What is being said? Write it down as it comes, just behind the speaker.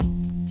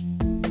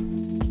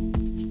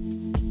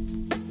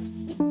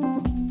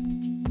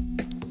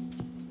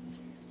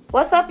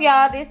What's up,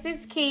 y'all? This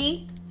is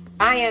Key.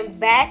 I am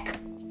back,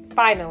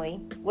 finally,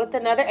 with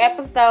another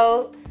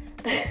episode.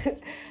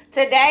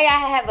 Today,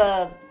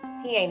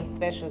 he ain't a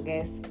special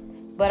guest,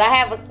 but I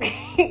have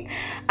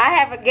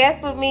a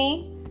guest with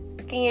me.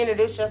 Can you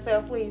introduce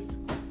yourself, please?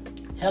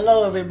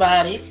 Hello,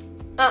 everybody.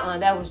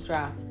 That was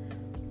dry.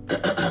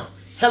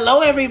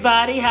 Hello,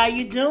 everybody. How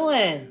you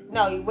doing?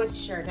 No,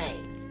 what's your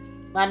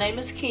name? My name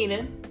is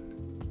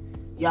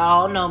Keenan.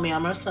 Y'all know me.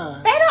 I'm her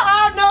son. They don't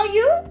all know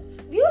you.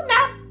 You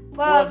not.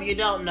 Well, if you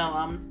don't know,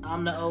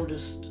 I'm the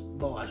oldest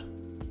boy.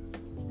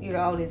 You're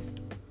the oldest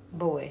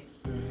boy.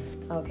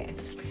 Mm-hmm. Okay.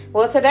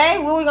 Well, today,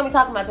 what are we gonna be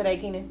talking about today,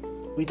 Keenan?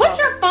 Put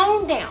your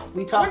phone down.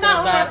 We're talking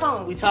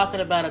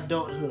about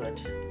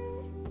adulthood.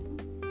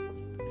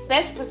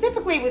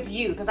 Specifically with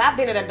you, because I've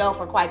been an adult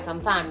for quite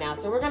some time now.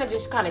 So we're gonna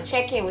just kind of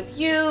check in with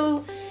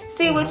you,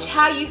 see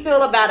how you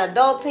feel about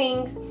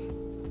adulting.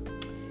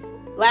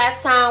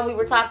 Last time we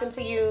were talking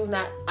to you,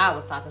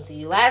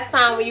 last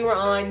time we were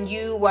on,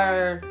 you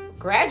were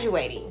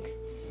graduating.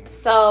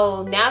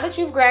 So now that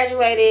you've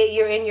graduated,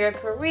 you're in your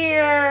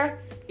career,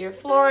 you're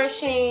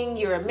flourishing,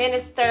 you're a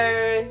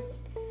minister,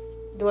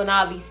 doing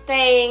all these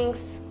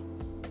things,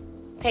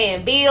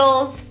 paying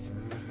bills,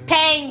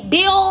 doing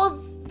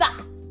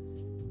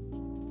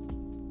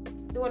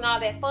all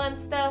that fun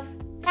stuff.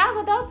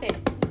 How's adulting?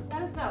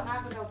 Let us know.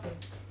 How's adulting?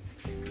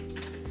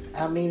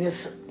 I mean,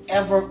 it's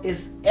ever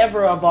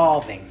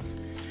evolving.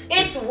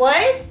 It's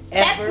what?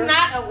 That's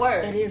not a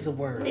word. It is a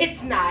word.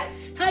 It's not.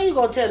 How you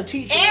gonna tell the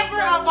teacher? Ever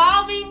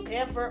evolving?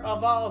 Ever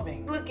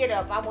evolving. Look it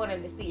up. I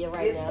wanted to see it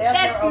right now.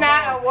 That's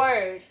not a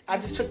word. I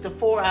just took the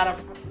 4 out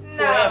of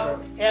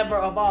forever. Ever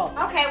evolving.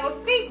 Okay, well,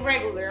 speak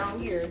regular on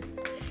here.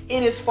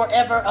 It is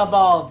forever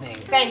evolving.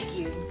 Thank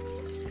you.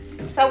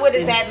 So what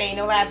does that mean?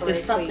 Elaborate,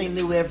 It's something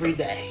new every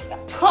day.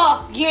 It's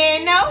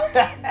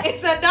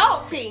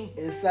adulting.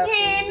 It's something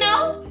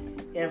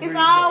It's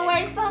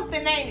always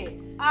something, ain't it?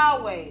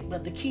 Always.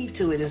 But the key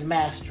to it is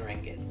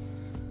mastering it.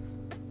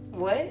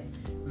 What?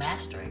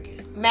 Mastering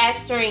it.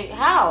 Mastering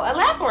how?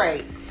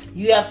 Elaborate.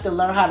 You have to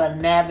learn how to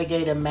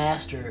navigate and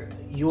master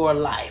your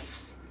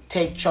life.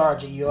 Take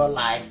charge of your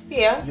life.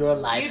 Yeah. Your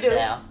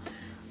lifestyle.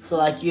 So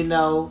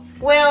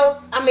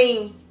Well, I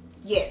mean,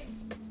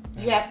 yes.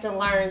 You have to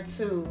learn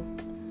to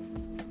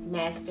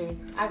master.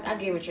 I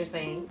get what you're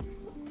saying.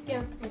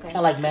 Yeah, okay. Kind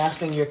of like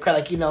mastering your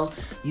craft. You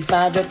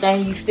find your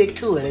thing, you stick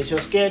to it. It's your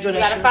schedule. You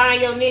gotta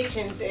find your niche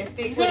and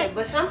stick with it.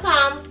 But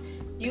sometimes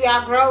you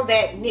outgrow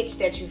that niche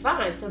that you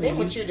find. So then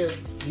what you do?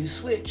 You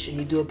switch and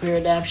you do a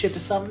paradigm shift to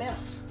something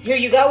else. Here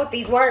you go with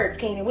these words,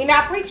 Keenan. We're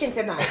not preaching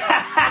tonight.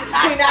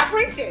 We're not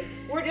preaching.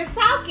 We're just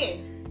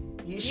talking.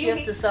 You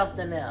shift to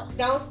something else.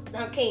 No,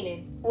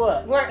 Keenan.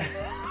 What?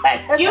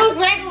 Use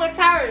regular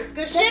terms.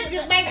 Because shift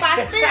is made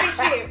by spirit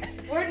shift.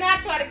 We're not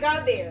trying to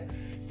go there.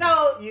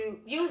 So you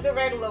use a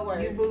regular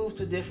word. You move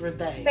to different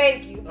things.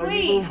 Thank you.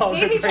 Please.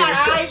 Let me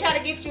always try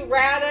to get you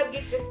riled up,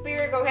 get your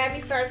spirit, go have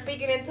me start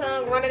speaking in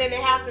tongues, running in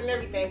the house and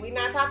everything. We're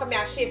not talking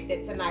about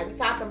shifting tonight. We're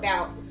talking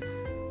about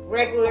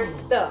regular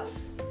stuff.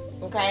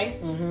 Okay?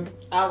 Mm-hmm.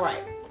 All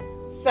right.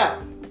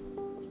 So,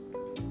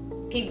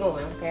 keep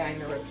going. Okay, I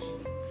interrupt you.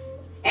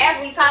 As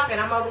we talking,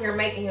 I'm over here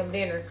making him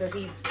dinner because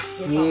he's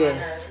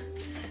yes.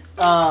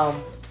 I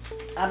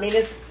mean,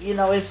 it's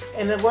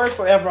and the word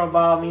forever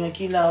evolving.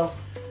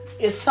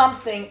 It's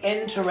something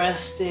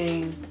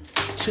interesting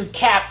to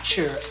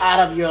capture out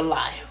of your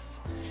life.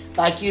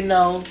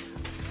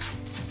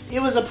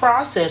 It was a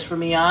process for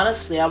me,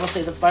 honestly. I would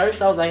say the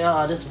first, I was like,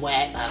 oh, this is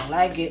whack. I don't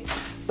like it.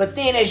 But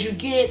then as you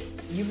get,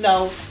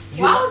 why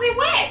was it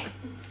whack?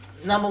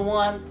 Number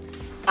one,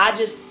 I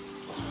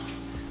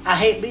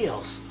hate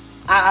bills.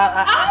 No,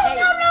 baby.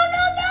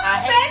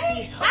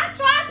 Bills. I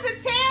tried to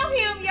tell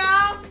him,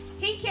 y'all.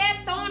 He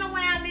kept throwing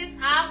around this,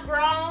 I'm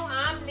grown,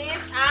 I'm this,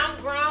 I'm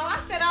grown. I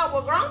said, oh,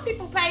 well, grown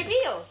people pay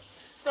bills.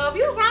 So if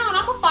you're grown,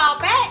 I'm going to fall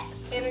back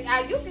and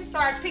you can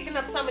start picking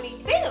up some of these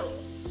bills.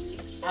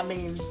 I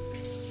mean,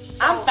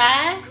 I'm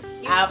fine.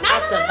 I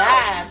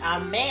survive. I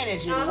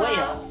manage it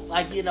well.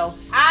 I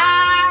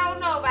don't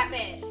know about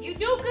that. You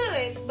do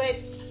good, but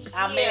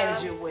I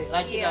manage it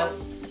well.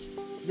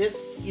 This,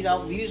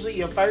 usually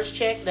your first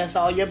check, that's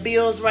all your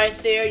bills right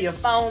there, your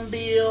phone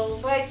bill.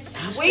 But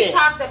we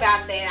talked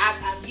about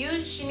that. You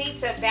need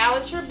to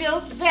balance your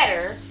bills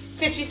better.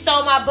 Since you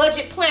stole my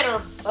budget planner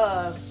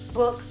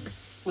book,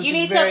 which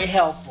is very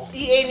helpful.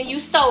 And you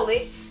stole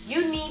it.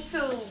 You need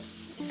to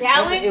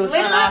balance. It was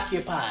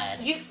unoccupied.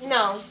 You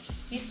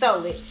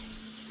stole it.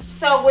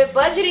 So with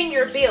budgeting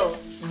your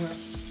bills,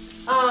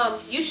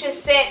 you should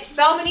set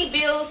so many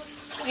bills.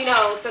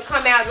 To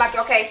come out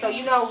so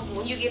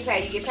when you get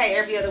paid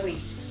every other week.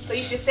 So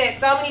you should set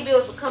so many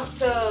bills to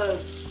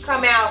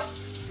come out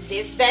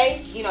this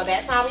day,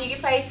 that time when you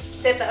get paid.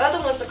 Set the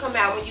other ones to come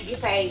out when you get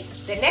paid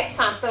the next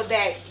time, so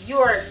that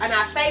and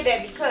I say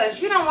that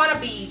because you don't want to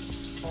be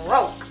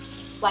broke.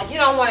 You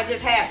don't want to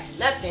just have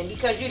nothing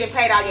because you done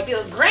paid all your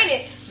bills.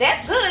 Granted,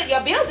 that's good.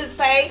 Your bills is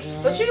paid,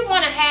 but you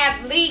want to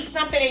leave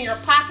something in your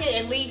pocket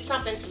and leave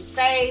something to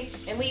save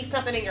and leave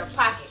something in your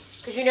pocket.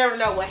 because you never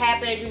know what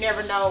happens. You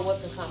never know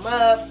what can come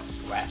up.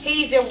 Right.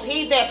 He's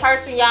that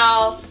person,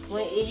 y'all.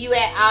 When if you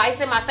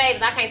it's in my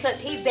savings, I can't touch.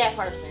 He's that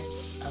person.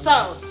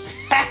 So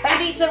you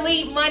need to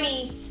leave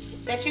money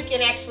that you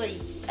can actually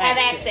have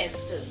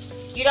access to.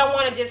 You don't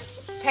want to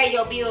just pay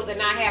your bills and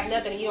not have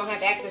nothing. And you don't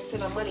have access to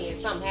no money,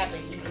 and something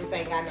happens, you just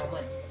ain't got no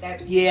money.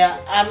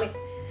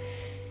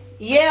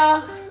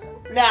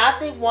 Now I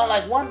think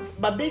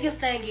my biggest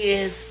thing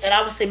is, and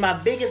I would say my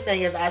biggest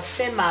thing is, I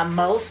spend my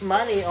most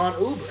money on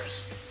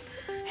Ubers.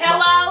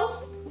 Hello.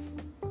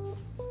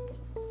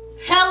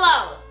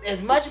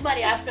 As much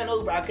money I spent on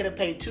Uber, I could have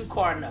paid 2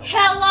 car notes.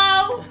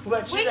 Hello.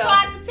 But we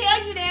tried to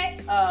tell you that.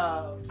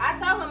 I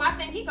told him I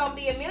think he gonna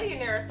be a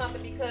millionaire or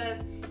something because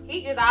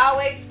he just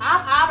always.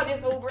 I'm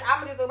just Uber.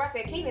 I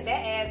said, Keenan,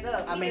 that adds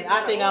up. I mean,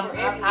 I think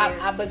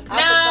I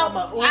become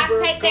a Uber. I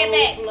take that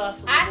back.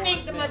 Plus I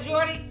think the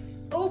majority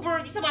Uber.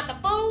 You talking about the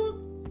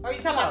food or you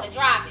talking about the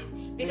driving?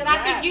 Because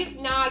I think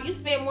you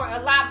spend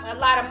a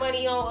lot of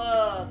money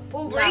on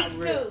Uber Eats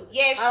too.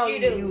 Yes, I don't you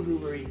do. Use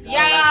Uber Eats.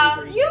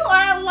 Y'all, you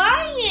are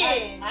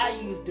lying. I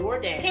use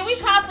DoorDash. Can we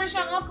conference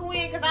your uncle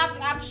in? Because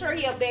I'm sure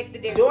he'll beg the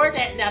difference.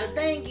 DoorDash. Now the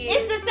thing is,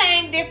 it's the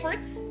same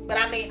difference. But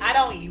I mean, I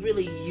don't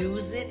really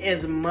use it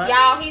as much.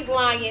 Y'all, he's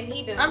lying.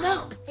 He do. I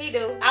know. He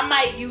do. I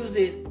might use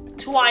it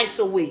twice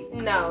a week.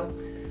 No.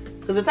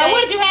 So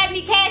what did you have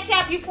me cash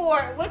up you for?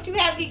 What you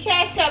have me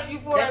cash up you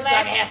for? That's so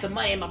I can have some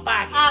money in my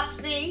pocket.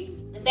 See.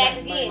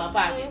 That's in my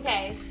pocket.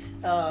 Okay.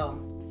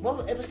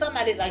 It was something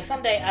I did. Like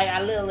someday,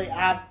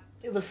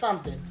 it was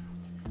something.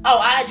 Oh,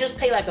 I just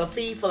paid like a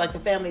fee for like the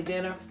family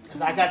dinner,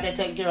 so I got that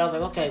taken care of. I was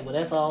like, okay, well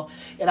that's all.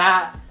 And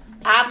I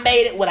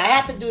made it. What I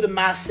have to do to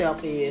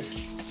myself is,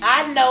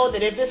 I know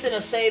that if it's in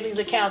a savings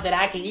account that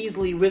I can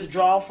easily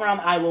withdraw from,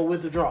 I will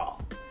withdraw.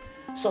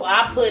 So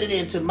I put it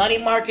into money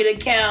market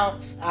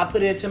accounts. I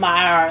put it into my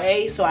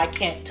IRA, so I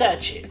can't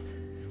touch it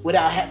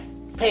without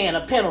paying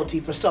a penalty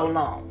for so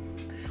long,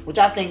 which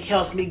I think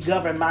helps me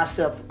govern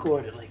myself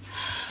accordingly.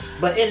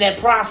 But in that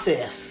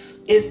process,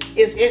 it's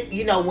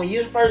when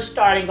you're first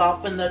starting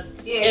off in the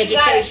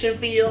education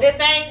field. The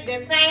thing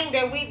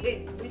that we've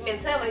been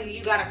telling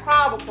you gotta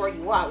crawl before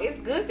you walk.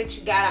 It's good that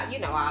you got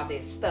all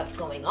this stuff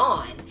going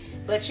on,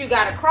 but you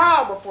gotta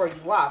crawl before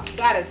you walk. You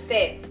gotta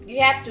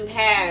you have to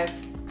have.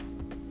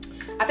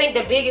 I think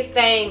the biggest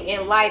thing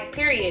in life,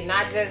 period,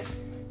 not just,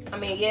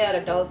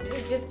 adults,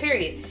 but just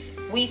period.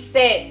 We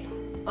set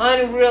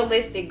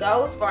unrealistic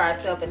goals for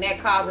ourselves, and that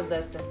causes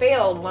us to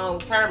fail long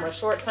term or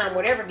short term,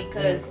 whatever,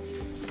 because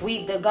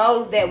the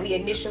goals that we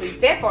initially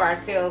set for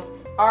ourselves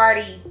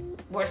already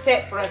were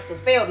set for us to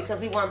fail because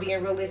we weren't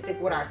being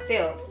realistic with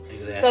ourselves.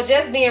 Exactly. So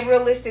just being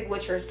realistic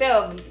with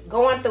yourself,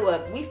 going through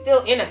we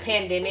still in a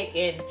pandemic,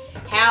 and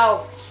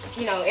how,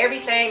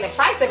 everything, the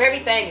price of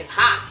everything is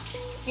high.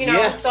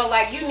 So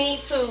like you need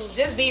to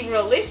just be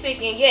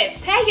realistic and yes,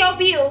 pay your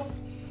bills.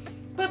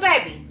 But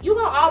baby, you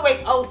gonna always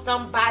owe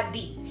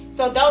somebody.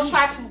 So don't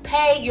try to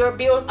pay your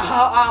bills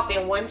all off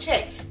in one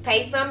check.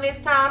 Pay some this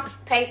time,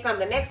 pay some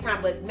the next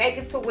time, but make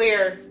it to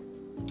where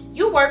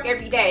you work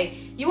every day.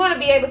 You want to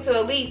be able to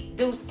at least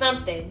do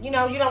something. You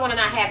don't want to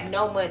not have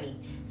no money.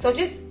 So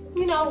just,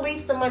 leave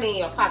some money in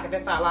your pocket.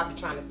 That's all I'll be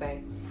trying to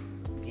say.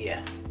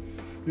 Yeah.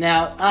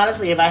 Now,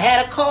 honestly, if I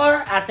had a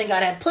car, I think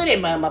I'd have plenty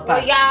of money in my pocket.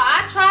 Well, y'all,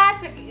 I tried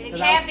to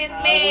have this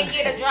man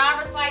get a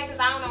driver's license.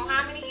 I don't know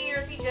how many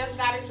years he just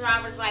got his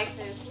driver's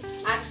license.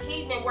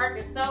 He's been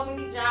working so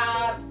many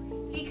jobs.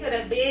 He could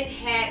have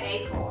had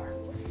a car.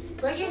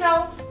 But,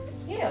 yeah.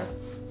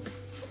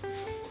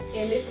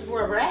 And this is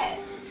where we're at.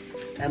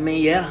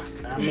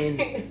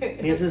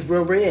 This is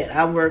where we're at.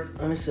 I work,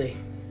 let me see,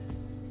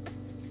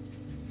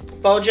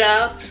 4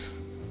 jobs.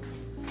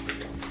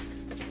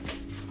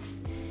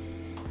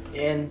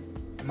 And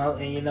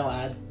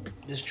I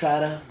just try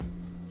to.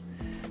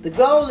 The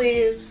goal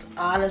is,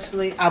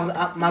 honestly,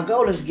 my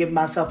goal is to give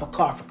myself a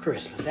car for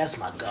Christmas. That's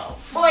my goal.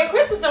 Boy,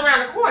 Christmas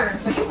around the corner,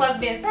 so you must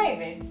have been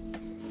saving.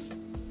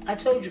 I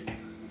told you.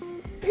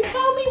 You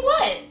told me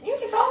what? You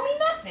told me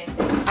nothing.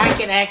 I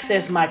can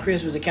access my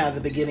Christmas account at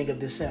the beginning of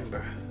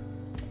December.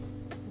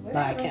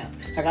 My account.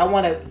 Like I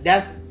want to.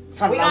 That's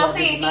something. We gonna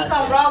see if he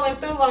come rolling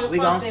through on something. We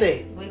gonna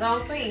see. We gonna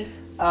see.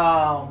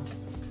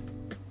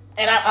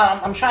 And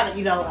I'm trying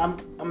to, I'm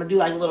gonna do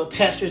like little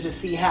testers to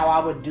see how I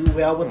would do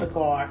well with the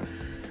car.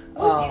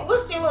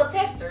 What's your little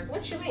testers?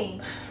 What you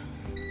mean?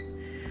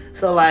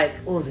 So like,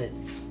 what was it?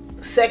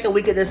 2nd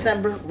week of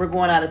December, we're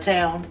going out of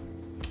town.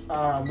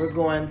 We're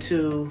going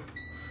to.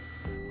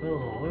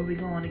 Where are we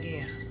going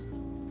again?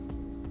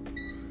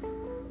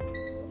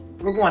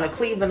 We're going to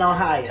Cleveland,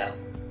 Ohio.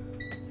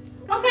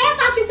 Okay, I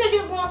thought you said you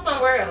was going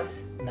somewhere else.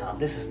 No,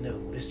 this is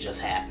new. This just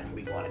happened.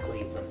 We're going to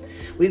Cleveland.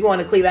 We're going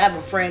to Cleveland. I have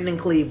a friend in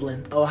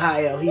Cleveland,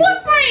 Ohio.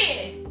 What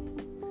friend?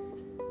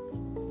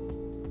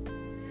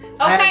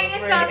 Okay,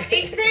 it's an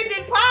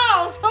extended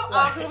pause.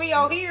 Because we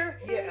on here.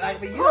 Yeah, like,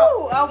 but you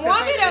a woman, a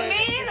man?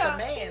 It's a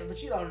man,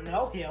 but you don't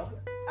know him.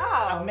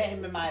 Oh. I met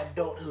him in my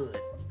adulthood.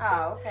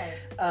 Oh, okay.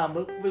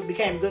 We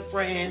became good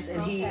friends,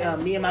 and he,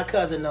 me and my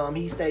cousin know him.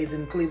 He stays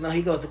in Cleveland.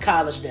 He goes to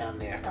college down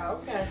there.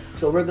 Oh, okay.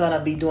 So we're gonna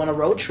be doing a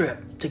road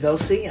trip to go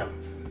see him.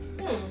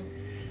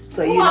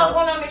 So Who all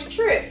going on this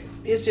trip?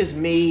 It's just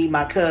me,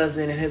 my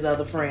cousin, and his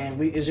other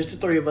friend. It's just the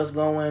three of us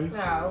going.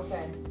 Oh,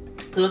 okay.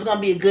 So it's gonna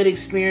be a good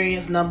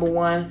experience. Number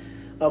one,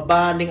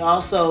 bonding.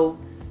 Also,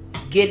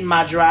 getting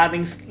my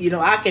driving.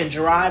 I can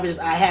drive.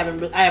 I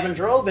haven't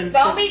driven.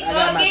 Don't be I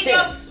got my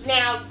test.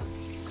 Now.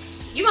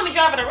 You gonna be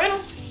driving a rental?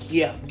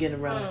 Yeah, I'm getting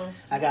a rental.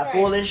 I got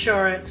full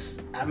insurance.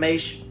 I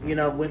made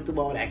went through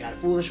all that. Got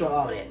full insurance,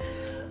 all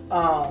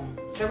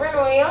that. The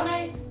rental in your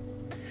name?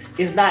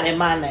 It's not in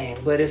my name,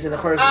 but it's in the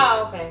person.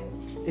 Oh, okay.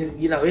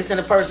 It's in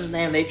the person's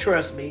name. They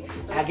trust me.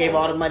 Okay. I gave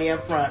all the money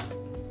up front.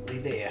 We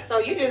there. So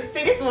you just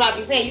see, this is what I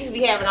be saying. You just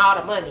be having all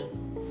the money.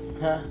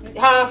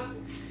 Huh?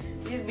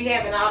 You just be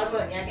having all the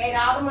money. I gave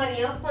all the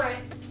money up front.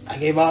 I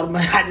gave all the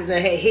money. I just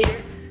said, hey,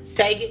 here,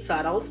 take it, so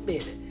I don't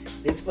spend it.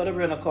 This is for the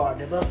rental car.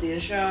 They bust the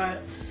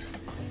insurance.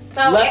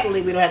 So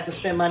luckily, we don't have to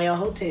spend money on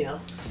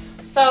hotels.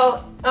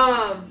 So,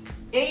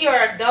 in your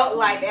adult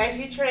life, as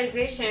you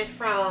transition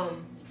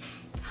from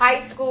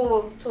high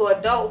school to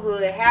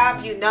adulthood, how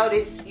have you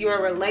noticed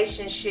your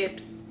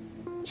relationships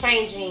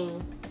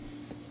changing?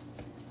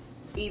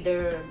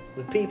 Either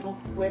with people,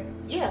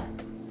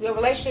 your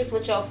relationships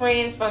with your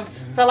friends from.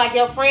 So, like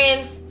your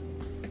friends,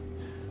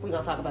 we're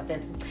gonna talk about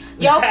that too.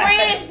 Your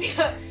friends,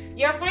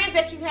 your friends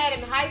that you had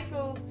in high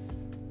school.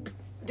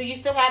 Do you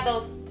still have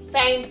those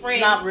same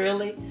friends? Not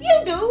really.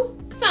 You do.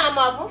 Some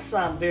of them.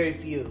 Some, very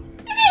few.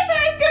 It ain't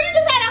very few. You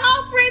just had a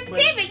whole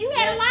Friendsgiving. You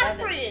had a lot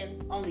of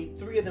friends. Only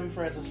 3 of them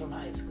friends was from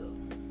high school.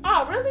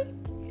 Oh, really?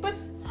 But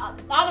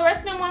all the rest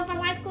of them weren't from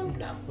high school?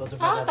 No. Those are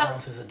friends I've known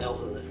since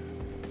adulthood.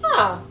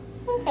 Oh,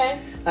 okay.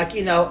 Like,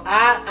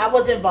 I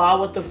was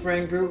involved with the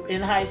friend group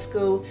in high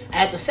school. I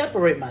had to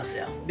separate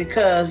myself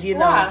because,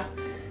 Why?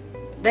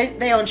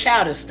 they on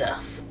childish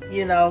stuff.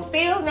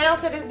 Still now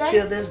to this day?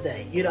 Till this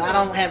day. I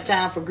don't have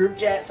time for group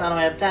chats. I don't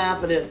have time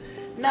for the...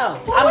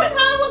 No. Well, what's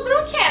wrong with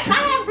group chats? I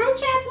have group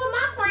chats with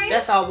my friends.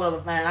 That's all well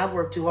and fine. I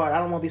work too hard. I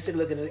don't want to be sitting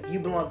looking at you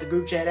blowing up the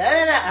group chat.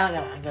 I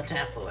ain't got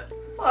time for it.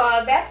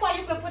 That's why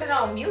you can put it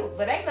on mute,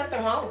 but ain't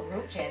nothing wrong with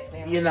group chats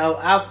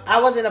now. I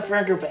was in a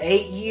friend group for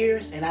 8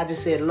 years, and I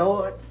just said,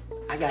 Lord,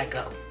 I gotta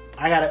go.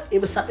 It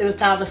was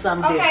time for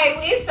something different.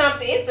 Okay, well,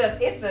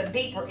 it's a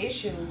deeper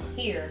issue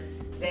here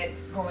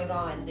that's going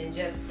on than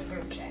just the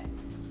group chat.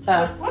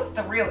 What's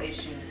the real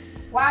issue?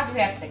 Why'd you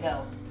have to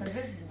go?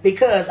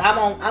 Because I'm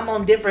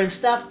on different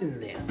stuff than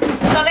them.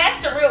 So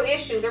that's the real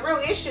issue. The real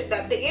issue,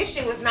 the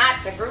issue is not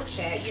the group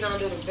chat. You don't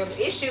do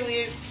the issue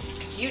is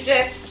you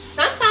just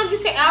sometimes you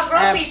can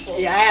outgrow people.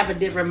 Yeah, I have a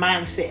different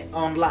mindset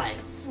on life.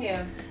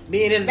 Yeah.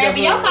 Being in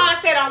Baby, your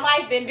mindset on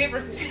life been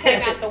different since you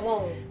came out the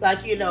womb.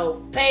 Like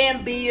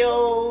paying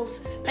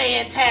bills,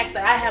 paying taxes.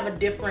 I have a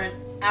different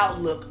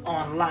outlook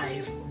on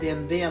life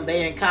than them.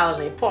 They in college,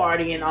 they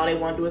party, and all they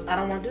want to do is I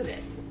don't want to do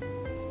that.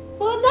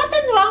 Well,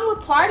 nothing's wrong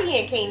with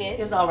partying, Keenan.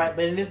 It's all right,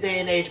 but in this day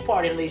and age,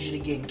 partying leads you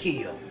to getting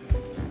killed.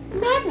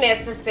 Not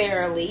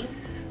necessarily.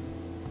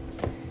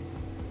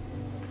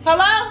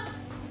 Hello?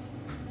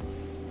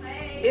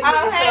 Hey.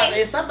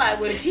 It's somebody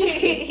with a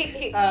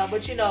key.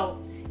 But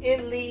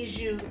it leads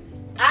you.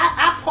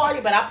 I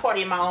party, but I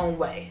party in my own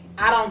way.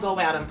 I don't go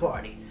out and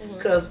party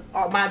because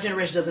my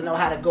generation doesn't know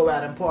how to go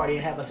out and party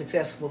and have a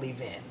successful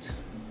event.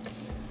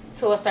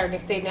 To a certain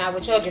extent, now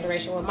with your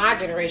generation, with my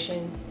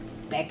generation,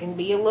 that can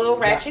be a little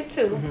ratchet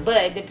too.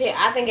 But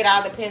I think it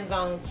all depends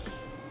on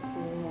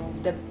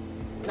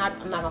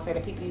I'm not gonna say the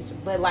people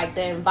but like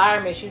the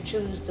environments you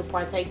choose to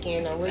partake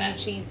in, or where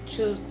you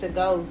choose to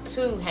go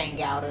to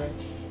hang out,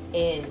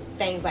 and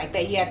things like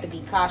that. You have to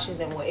be cautious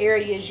in what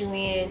areas you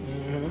in,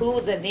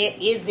 whose event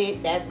is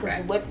it. That's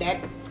because what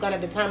that's gonna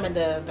determine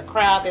the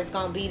crowd that's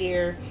gonna be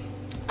there.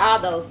 All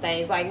those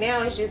things. Like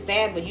now it's just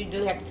that, but you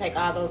do have to take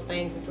all those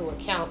things into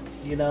account.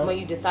 When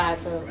you decide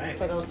to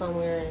go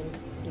somewhere and.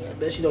 Yeah.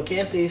 But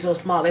Kansas City is so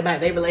small.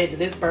 They relate to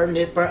this person,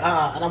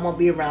 I don't want to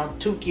be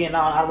around Tukey and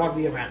all. I don't want to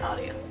be around all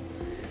them.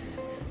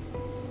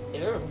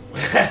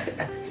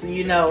 So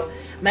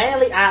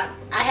mainly I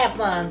have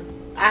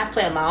fun. I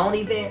plan my own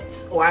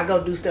events, or I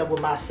go do stuff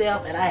with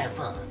myself, and I have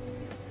fun.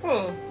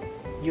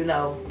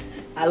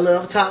 I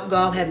love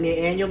Topgolf. Have me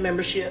an annual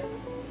membership.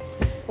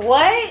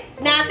 What?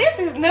 Now this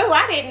is new.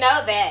 I didn't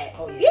know that.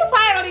 Oh, yeah. You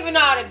probably don't even know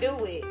how to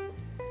do it.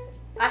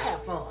 I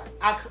have fun.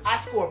 I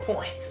score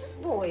points.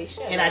 Boy,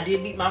 shut And up. I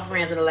did beat my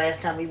friends in the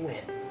last time we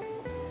went.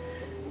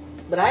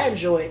 But I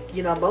enjoy it.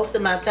 Most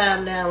of my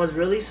time now is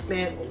really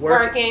spent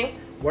working.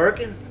 Or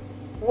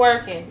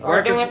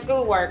doing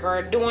schoolwork,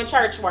 or doing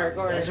church work,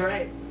 or that's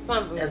right.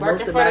 Something. That's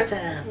most of my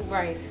time.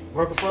 Right.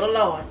 Working for the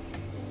Lord.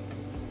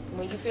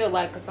 When you feel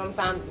like, because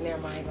sometimes,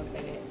 never mind, I ain't gonna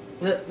say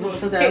that.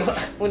 What's that?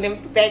 When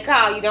they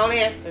call, you don't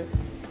answer.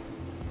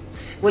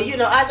 Well,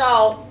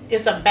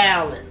 it's a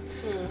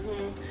balance.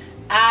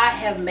 I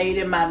have made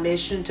it my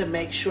mission to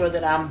make sure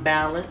that I'm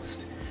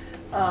balanced.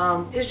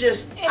 It's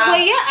just...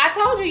 I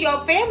told you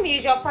your family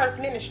is your first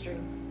ministry.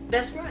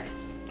 That's right.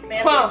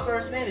 Family is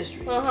first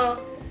ministry.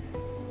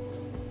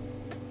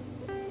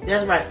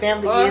 That's right.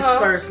 Family is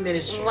first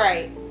ministry.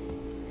 Right.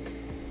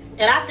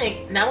 And I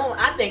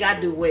think I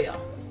do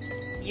well.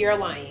 You're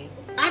lying.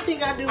 I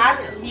think I do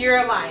well.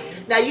 You're lying.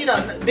 Now,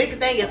 the biggest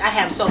thing is I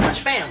have so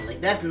much family.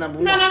 That's number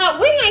one. No.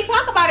 We ain't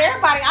talk about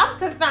everybody. I'm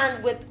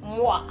concerned with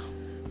moi.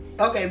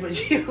 Okay,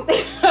 but you.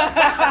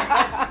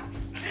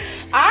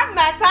 I'm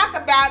not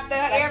talking about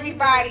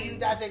everybody.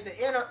 I said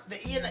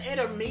the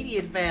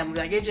intermediate family.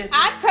 Like it just.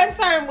 I'm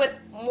concerned with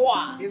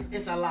moi.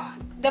 It's a lot.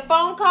 The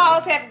phone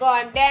calls have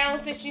gone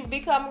down since you've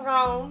become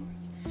grown.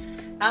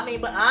 I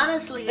mean, but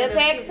honestly, the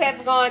texts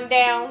have gone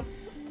down.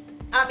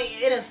 I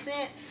mean, in a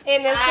sense.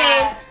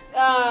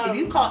 If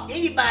you call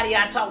anybody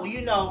I talk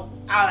with,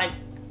 I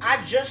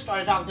just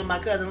started talking to my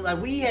cousin.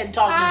 Like we hadn't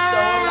talked in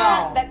so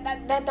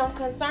long. That don't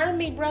concern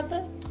me,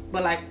 brother.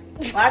 But like,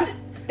 when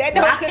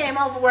I came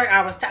home from work,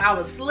 I was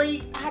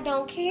asleep. I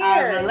don't care.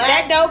 I was relaxed.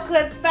 That don't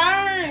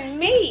concern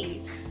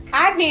me.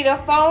 I need a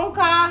phone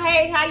call.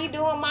 Hey, how you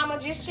doing, Mama?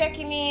 Just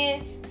checking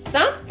in.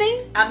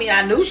 Something. I mean,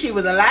 I knew she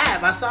was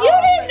alive. I saw. You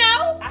didn't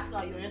know. I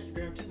saw you on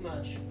Instagram too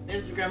much.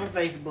 Instagram and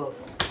Facebook.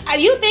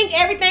 You think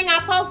everything I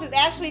post is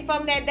actually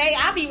from that day?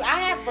 I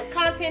have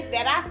content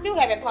that I still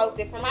haven't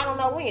posted from I don't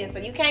know when. So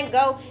you can't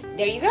go.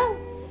 There you go.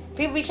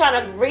 People be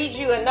trying to read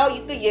you and know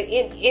you through your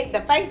in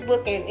the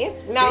Facebook and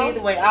it's no. But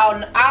either way, I'll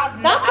don't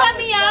cut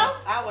me off.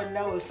 I would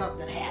know if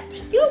something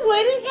happened. You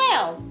wouldn't.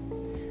 Hell.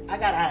 I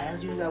got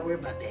eyes. You ain't gotta worry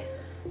about that.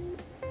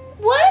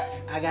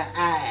 What? I got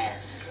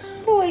eyes.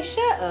 Boy,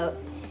 shut up.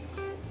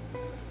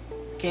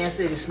 Kansas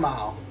City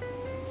small.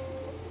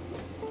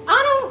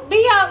 I don't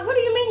be out. What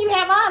do you mean you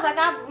have eyes? Like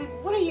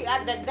what are you?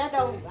 I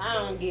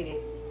don't get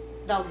it.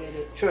 Don't get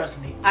it.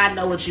 Trust me, I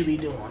know what you be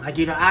doing. Like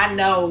I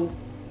know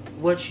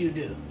what you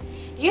do.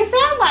 You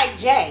sound like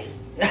Jay.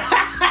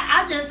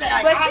 I just say,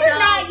 like,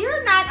 but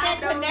you're not that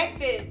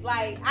connected.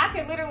 Like I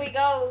could literally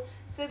go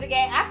to the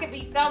gas. I could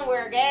be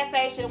somewhere, gas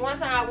station. One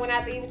time I went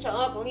out to eat with your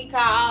uncle. He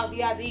called, so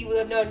you have to eat with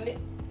another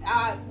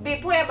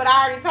big player. But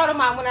I already told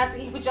him I went out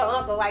to eat with your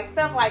uncle. Like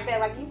stuff like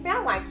that. Like you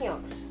sound like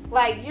him.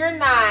 Like you're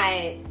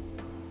not.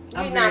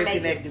 I'm very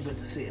connected with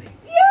the city.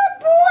 Yeah,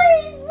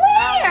 boy. Where?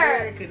 I'm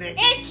very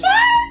connected. In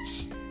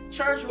church?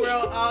 Church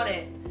world, all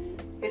that.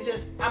 It's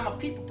just, I'm a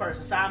people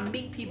person, so I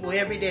meet people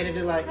every day and it's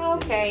just like...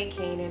 Okay,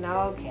 Keenan,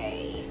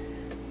 okay.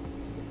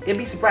 It'd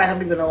be surprised how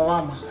people know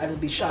my mama. I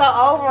just be shocked. So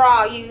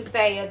overall, you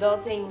say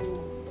adulting...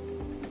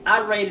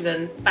 I rated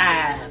a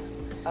 5.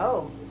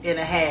 Oh. And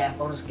a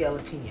half on a scale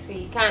of 10.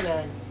 See, you kind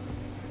of...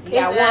 You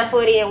got 1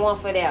 foot in, 1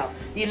 foot out.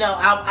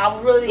 I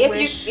really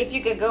wish... If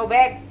you could go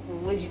back...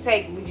 Would you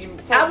take?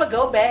 I would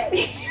go back.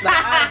 Like,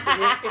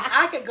 honestly, if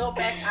I could go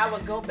back, I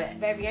would go back.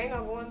 Baby, I ain't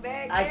gonna going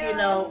back. Like,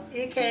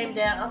 it came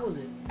down. It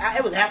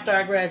was after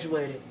I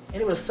graduated,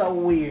 and it was so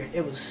weird.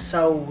 It was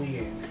so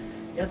weird.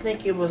 I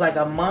think it was like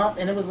a month,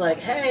 and it was like,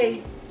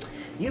 "Hey,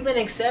 you've been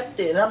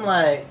accepted." And I'm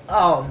like,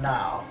 "Oh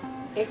no."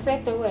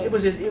 Accepted what? It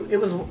was just.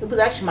 It was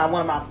actually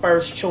one of my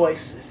first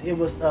choices. It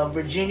was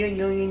Virginia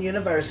Union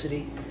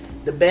University,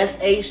 the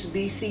best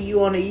HBCU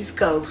on the East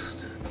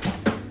Coast.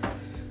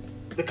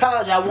 The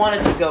college I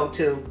wanted to go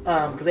to,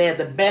 because they had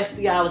the best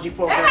theology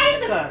program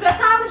in the country. The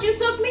college you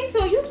took me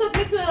to. You took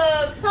me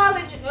to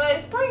college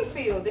in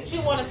Springfield that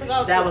you wanted to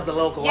go to. That was the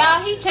local.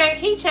 Y'all, he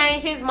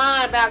changed his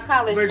mind about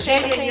college.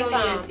 Virginia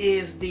Union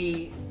is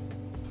the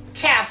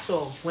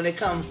castle when it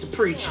comes to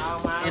preaching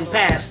and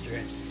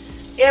pastoring.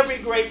 Every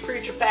great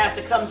preacher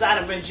pastor comes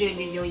out of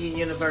Virginia Union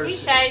University.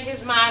 He changed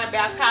his mind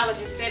about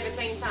colleges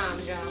 17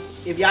 times, y'all.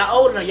 If y'all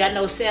old enough, y'all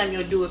know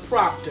Samuel Dewitt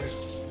Proctor.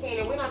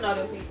 Kenny, we don't know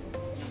them people.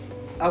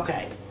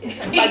 Okay,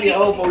 somebody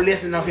old for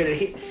listening on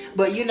here,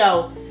 but and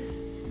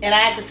I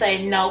had to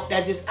say no.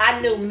 I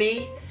knew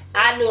me.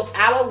 I knew if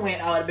I would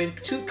went, I would have been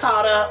too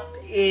caught up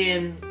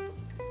in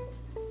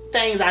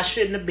things I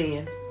shouldn't have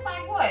been.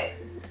 Like what?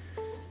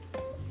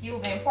 You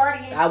been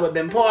partying? I would have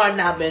been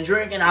partying. I've been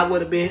drinking. I would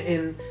have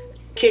been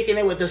kicking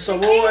it with the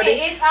sorority.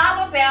 It's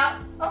all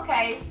about.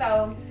 Okay,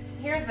 so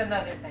here's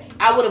another thing.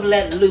 I would have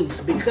let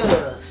loose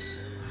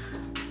because.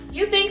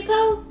 You think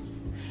so?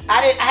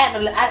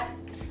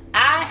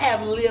 I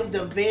have lived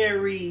a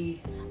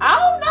very... I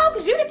don't know,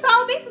 because you done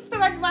told me some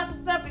stories about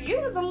some stuff that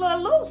you was a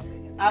little loose.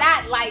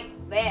 Not like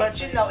that.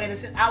 But in a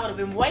sense, I would have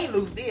been way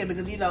loose then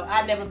because,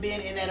 I've never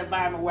been in that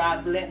environment where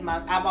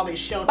I've always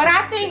sheltered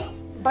myself.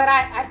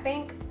 I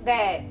think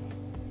that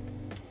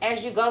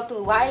as you go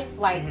through life,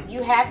 like,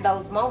 you have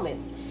those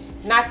moments.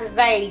 Not to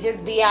say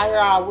just be out here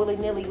all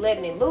willy-nilly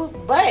letting it loose,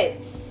 but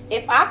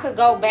if I could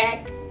go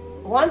back,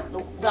 one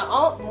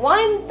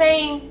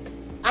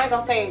thing, I ain't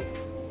gonna say...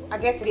 I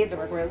guess it is a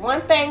regret.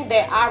 One thing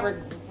that I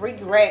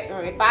regret,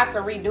 or if I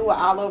could redo it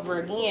all over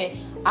again,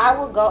 I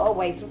would go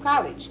away to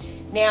college.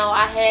 Now,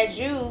 I had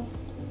you,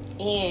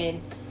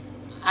 and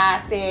I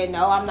said,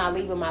 no, I'm not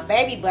leaving my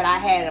baby, but I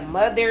had a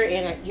mother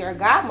and your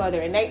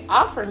godmother, and they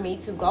offered me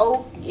to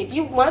go. If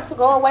you want to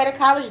go away to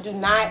college, do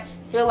not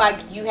feel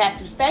like you have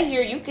to stay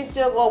here. You can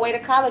still go away to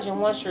college,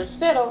 and once you're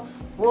settled,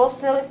 we'll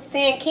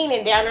send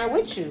Keenan down there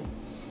with you.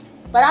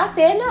 But I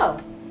said no.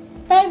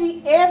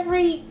 Baby,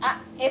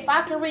 if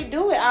I could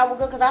redo it, I would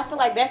go because I feel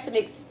like that's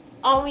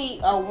only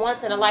a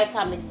once in a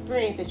lifetime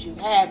experience that you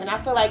have. And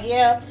I feel like,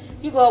 yeah,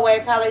 you go away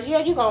to college, yeah,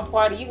 you're going to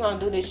party, you're going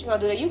to do this, you're going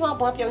to do that, you're going to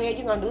bump your head,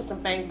 you're going to do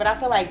some things. But I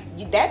feel like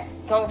that's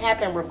going to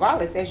happen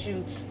regardless as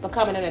you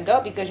becoming an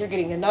adult, because you're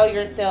getting to know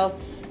yourself.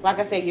 Like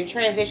I said, you're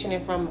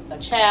transitioning from a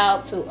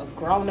child to a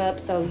grown-up.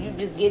 So you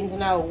just getting to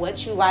know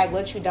what you like,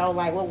 what you don't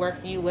like, what works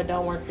for you, what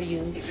don't work for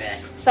you.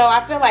 Exactly. So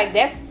I feel like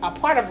that's a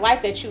part of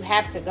life that you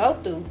have to go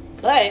through.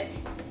 But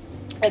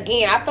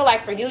again, I feel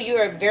like for you,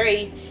 you're a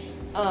very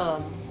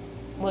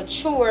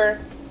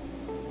mature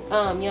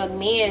young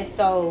man.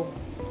 So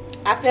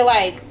I feel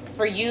like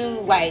for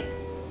you, like,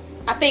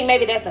 I think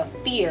maybe that's a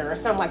fear or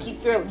something. Like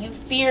you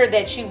fear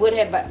that you would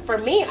have. But for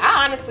me,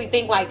 I honestly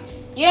think like,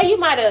 yeah, you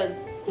might have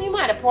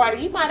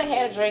partied, you might have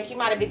had a drink, you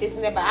might have did this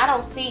and that, but I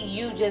don't see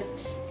you just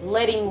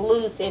letting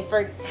loose and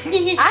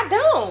I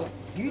don't.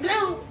 You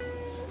don't.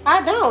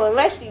 I don't,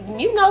 unless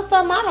you know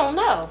something I don't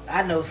know.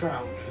 I know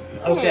something.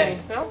 Okay.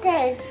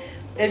 Okay.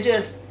 It's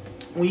just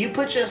when you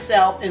put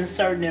yourself in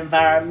certain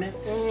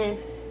environments,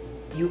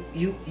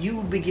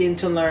 you begin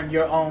to learn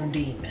your own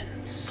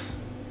demons.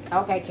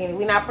 Okay, Kenny,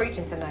 we're not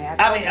preaching tonight.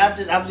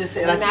 I'm just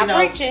saying, we're like, not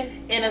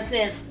preaching. In a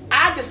sense,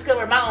 I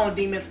discovered my own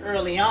demons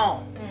early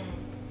on.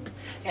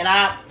 And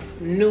I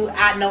know,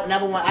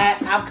 number one,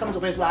 I've come to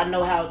a place where I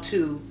know how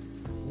to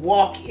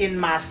walk in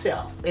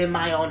myself, in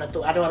my own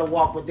authority. I know how to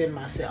walk within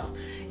myself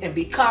and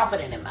be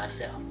confident in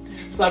myself.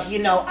 It's like,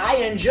 I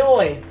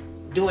enjoy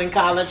doing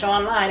college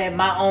online at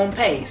my own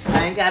pace.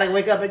 I ain't got to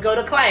wake up and go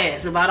to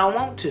class if I don't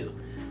want to,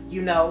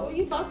 Well,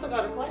 you supposed to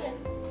go to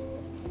class.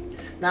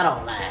 Not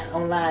online.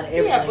 Online,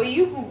 everything. Yeah, but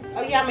you can,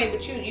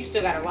 but you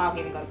still got to log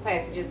in and go to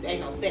class. It just ain't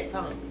no set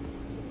time.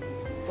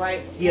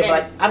 Right? Yeah,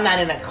 but I'm not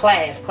in a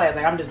class. Like,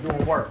 I'm just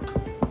doing work.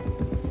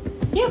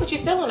 Yeah, but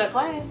you're still in a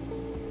class.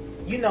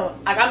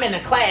 Like, I'm in a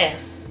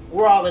class.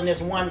 We're all in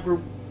this one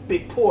group,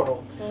 big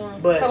portal.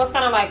 But so it's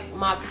kind of like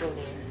my school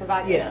then.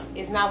 Because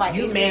it's not like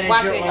you just manage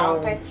watching your at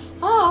own. pace.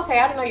 Oh, okay.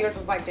 I didn't know yours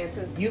was like that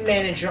too. You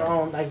manage your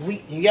own. Like,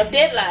 you have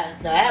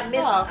deadlines. Now,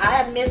 I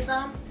have missed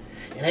some.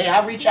 And hey,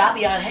 I reach out. I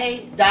be like,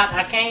 hey, Doc,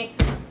 I can't.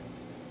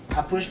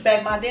 I push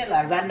back my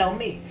deadlines. I know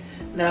me.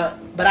 Now,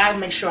 but I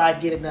make sure I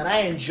get it done. I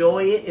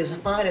enjoy it. It's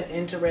fun. It's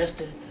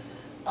interesting.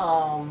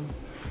 And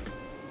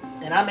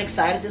I'm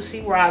excited to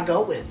see where I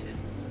go with it.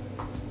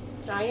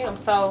 I am.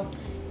 So,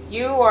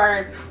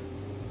 you're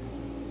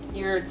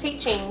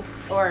teaching,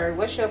 or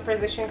what's your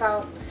position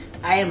called?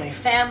 I am a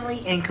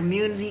family and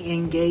community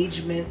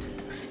engagement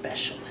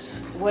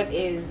specialist. What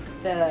is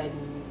the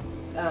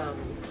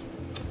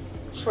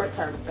short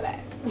term for that?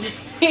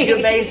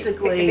 You're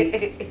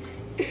basically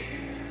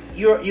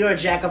you're a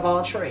jack of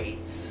all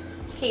trades.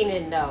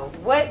 Keenan, no.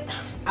 What?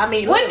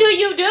 What do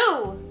you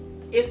do?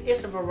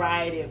 It's a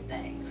variety of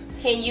things.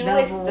 Can you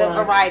list the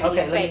variety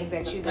of things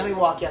that you do? Let me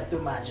walk you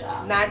through my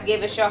job. Not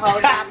give us your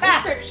whole job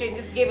description.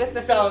 Just give us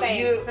a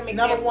few things. Some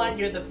number one,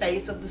 you're the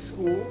face of the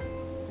school.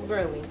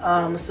 Really?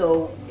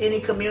 So any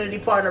community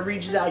partner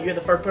reaches out, you're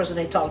the first person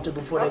they talk to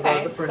before they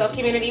go to the principal. So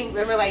community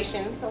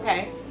relations,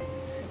 okay.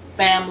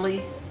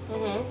 Family,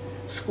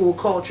 school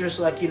culture,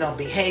 so like,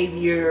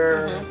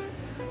 behavior,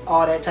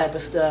 all that type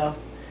of stuff.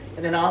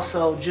 And then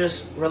also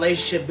just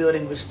relationship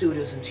building with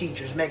students and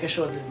teachers, making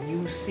sure that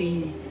you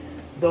see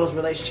those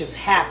relationships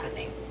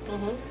happening.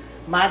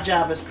 My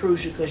job is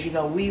crucial because,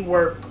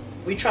 we're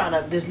trying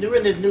to, we're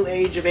in this new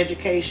age of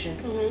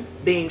education,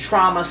 being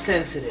trauma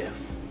sensitive,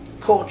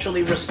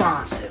 culturally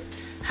responsive.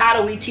 How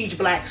do we teach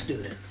black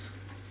students?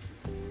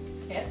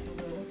 That's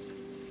good.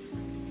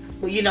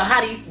 Well, how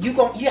do you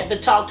have to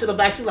talk to the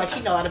black student like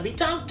he know how to be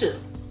talked to.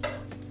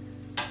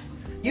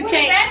 What does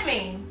that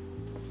mean?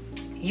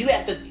 You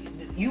have to.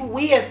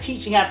 We as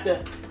teaching have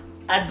to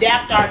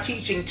adapt our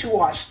teaching to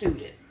our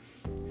student.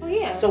 Well,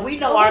 yeah. So we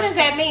know what does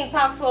that mean?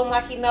 Talk to him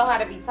like he know how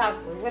to be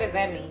talked to. What does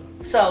that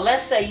mean? So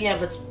let's say you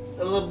have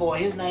a little boy.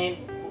 His name,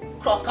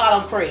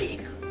 call him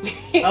Craig.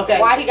 Okay.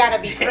 Why he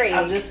gotta be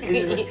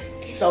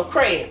Craig? So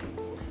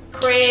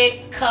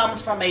Craig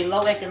comes from a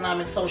low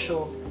economic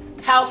social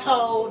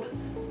household.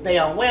 They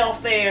on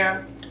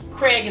welfare.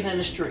 Craig is in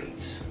the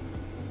streets.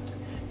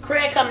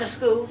 Craig come to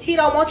school. He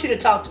don't want you to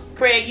talk to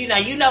Craig. No,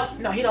 he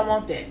don't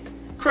want that.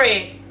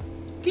 Craig,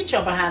 get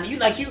your behind you.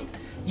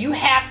 You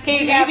have.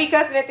 Can you be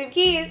cussing at them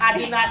kids? I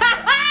do not.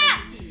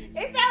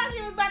 It sounded like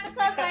you was about to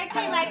cuss like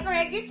me. Like,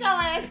 Craig, get your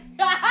ass.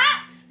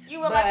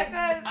 You were about to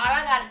cuss. All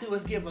I gotta do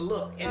is give a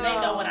look, and they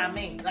know what I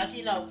mean. Like,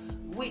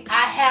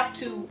 I have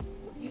to.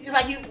 It's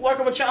like you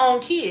working with your own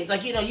kids.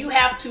 Like, you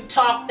have to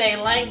talk their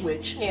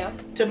language. Yeah.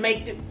 To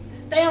make them.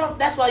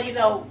 That's why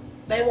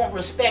they won't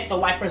respect a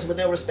white person, but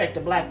they'll respect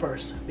a black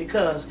person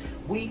because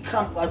we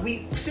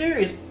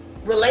serious,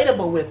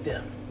 relatable with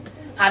them.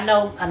 I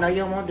know you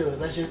don't want to do it.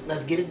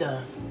 Let's get it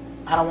done.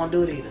 I don't want to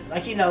do it either.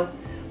 Like,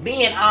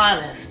 being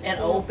honest and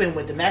open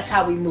with them. That's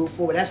how we move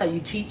forward. That's how you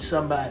teach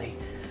somebody.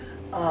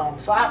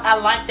 So I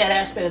like that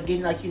aspect of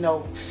getting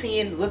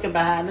looking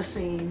behind the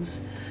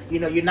scenes.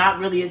 You're not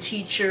really a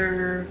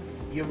teacher.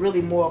 You're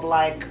really more of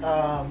like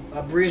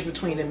a bridge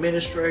between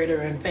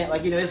administrator and fan.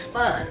 It's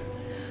fun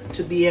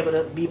to be able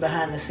to be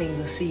behind the scenes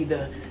and see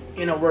the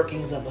inner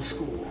workings of a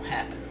school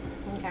happen.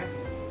 Okay.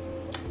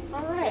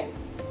 All right.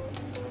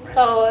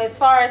 So as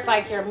far as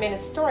like your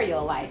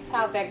ministerial life,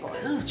 how's that going?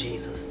 Oh,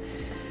 Jesus.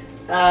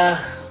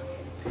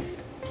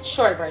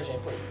 Short version,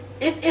 please.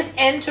 It's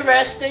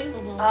interesting.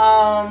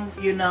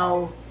 You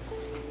know,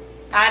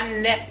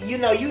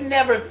 you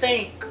never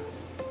think,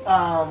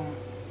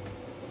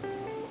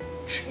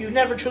 you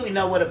never truly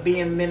know what a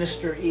being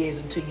minister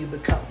is until you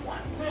become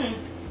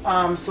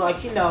one. So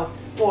like, you know,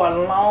 for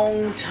a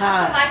long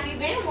time. Like you've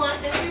been one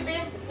since you've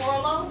been for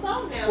a long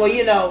time now. Well,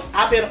 you know,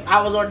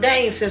 I was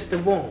ordained since the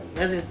womb.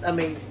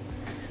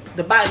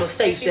 The Bible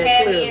states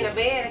that clearly. You had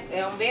me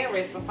on bed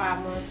rest for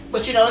 5 months.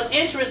 But you know, it's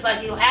interesting.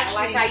 Like, you know,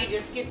 actually, I like how you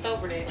just skipped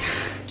over that.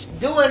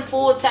 Doing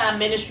full-time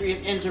ministry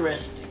is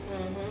interesting.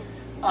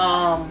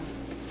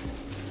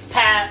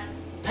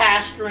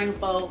 Pastoring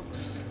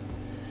folks,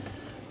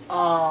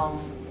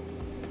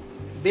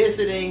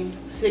 visiting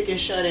sick and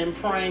shut in,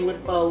 praying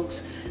with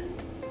folks.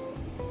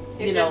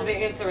 It's been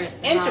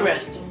interesting.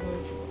 Interesting.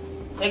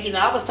 Like, you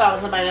know, I was talking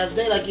to somebody the other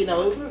day. Like, you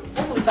know,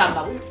 what were we talking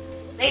about?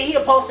 He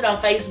posted on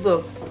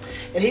Facebook,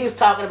 and he was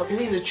talking about,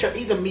 because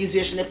he's a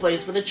musician that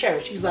plays for the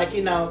church. He's like,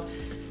 you know,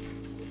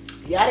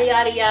 yada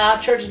yada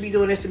yada. Churches be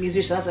doing this to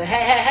musicians. I said,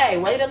 hey,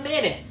 wait a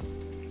minute.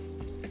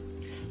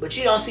 But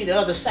you don't see the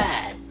other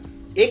side.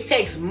 It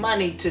takes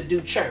money to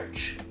do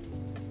church.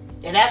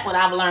 And that's what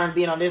I've learned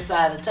being on this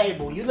side of the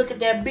table. You look at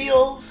their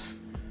bills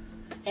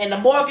and the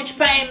mortgage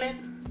payment,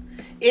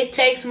 it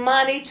takes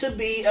money to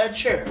be a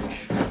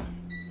church.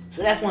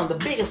 So that's one of the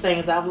biggest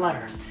things I've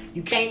learned.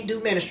 You can't do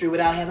ministry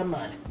without having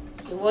money.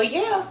 Well,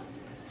 yeah.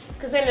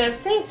 Because in a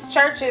sense,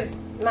 church is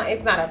not, I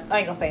ain't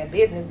going to say a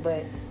business,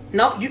 but.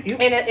 No, you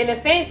in a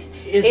sense,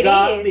 it's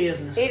God's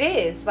business. It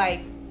is.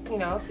 Like, you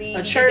know, see,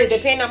 a church, you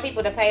depend on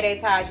people to pay their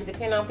tithes. You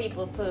depend on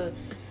people to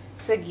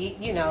get,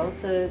 you know,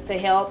 to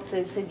help,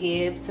 to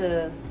give,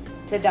 to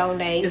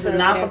donate. It's a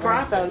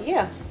not-for-profit. So,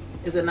 yeah.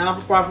 It's a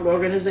not-for-profit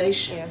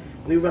organization. Yeah.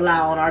 We rely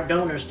on our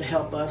donors to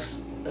help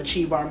us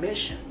achieve our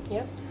mission.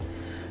 Yep.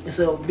 And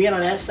so being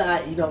on that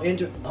side, you know,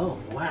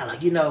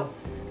 like, you know,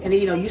 and then,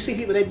 you know, you see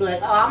people, they be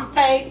like, oh, I'm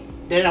paid.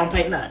 They don't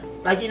pay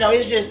nothing. Like, you know,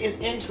 it's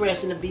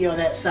interesting to be on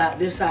this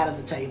side of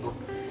the table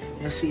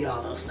and see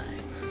all those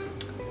things.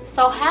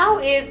 So how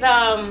is,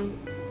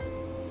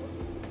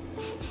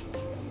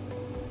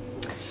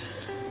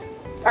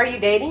 are you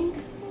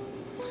dating?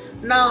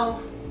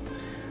 No.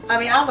 I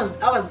mean, I was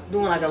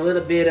doing like a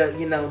little bit of,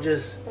 you know,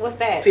 just. What's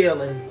that?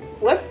 Feeling.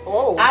 I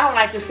don't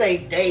like to say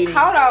dating.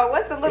 Hold on.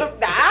 What's a little?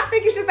 I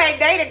think you should say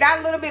dating, not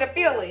a little bit of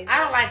feeling. I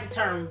don't like the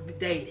term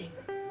dating.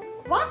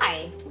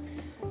 Why?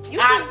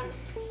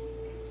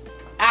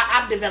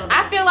 I've developed.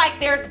 I feel like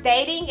there's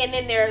dating and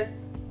then there's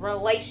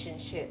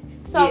relationship.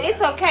 So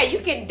it's okay. You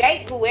can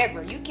date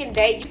whoever. You can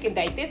date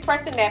this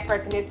person, that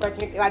person, this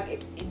person. Like,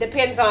 it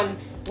depends on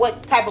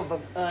what type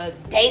of a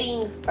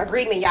dating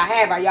agreement y'all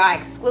have. Are y'all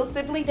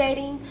exclusively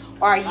dating,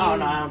 or are you? Oh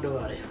no, I don't do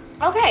all that.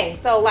 Okay,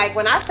 so like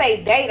when I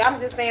say date, I'm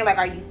just saying, like,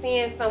 are you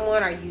seeing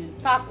someone? Are you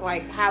talking,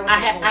 like, how?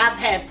 I've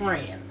had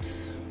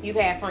friends. You've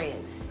had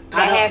friends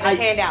that hasn't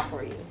panned out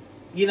for you.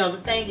 You know,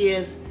 the thing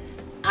is,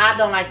 I'm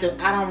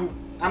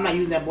not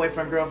using that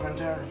boyfriend girlfriend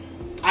term.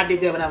 I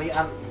did that when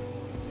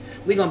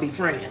we gonna be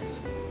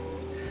friends.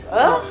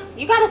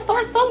 You gotta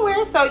start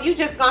somewhere. So you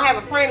just gonna have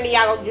a friend and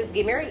y'all gonna just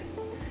get married?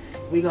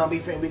 We gonna be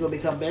friends. We gonna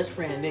become best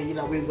friends. Then, you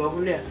know, we go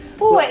from there.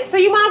 Boy, so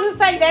you might as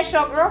well say that's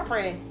your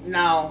girlfriend.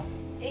 No.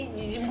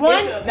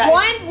 One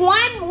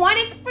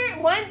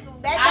experience.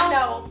 I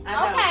know.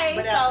 Okay,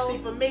 but so see,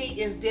 for me,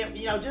 it's different.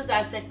 You know, just like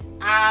I said,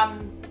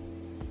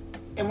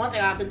 and one thing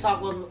I've been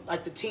talking with,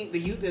 like, the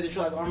youth of the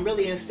church, I'm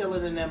really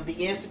instilling in them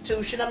the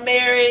institution of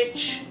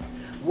marriage,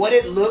 what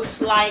it looks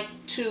like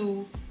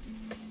to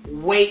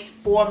wait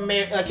for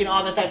marriage, like, you know,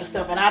 all that type of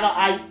stuff. And I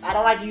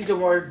don't like to use the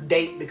word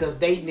date, because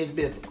dating is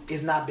biblical.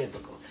 It's not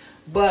biblical.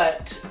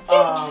 But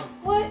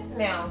what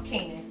now,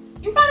 Keenan?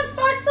 You gotta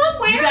start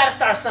somewhere. You gotta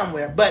start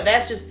somewhere. But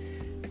that's just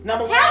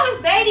number one. How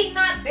is dating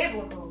not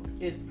biblical?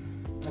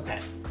 Okay.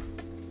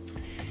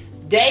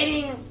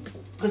 Dating,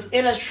 because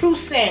in a true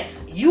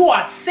sense, you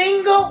are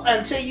single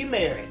until you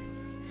married.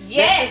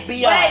 Yes, but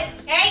you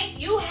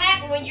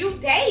have, when you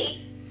date,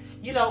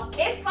 you know,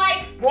 it's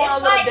like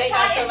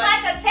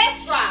a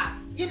test drive.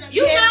 You're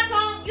not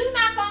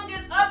gonna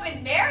just up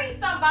and marry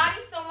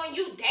somebody. So when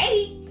you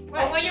date,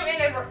 when you're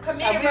in a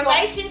committed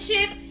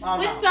relationship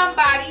with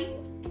somebody,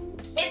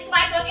 it's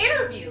like an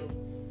interview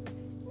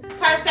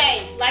per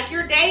se. Like,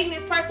 you're dating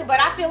this person. But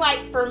I feel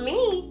like, for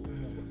me,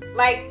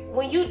 like,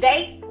 when you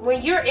date,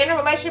 when you're in a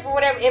relationship or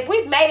whatever, if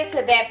we've made it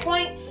to that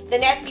point, then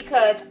that's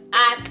because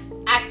I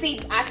see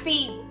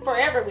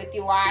forever with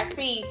you, or I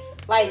see,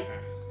 like,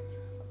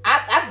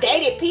 I've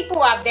dated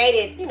people,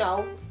 you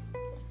know,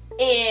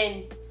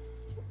 and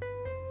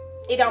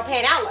it don't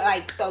pan out,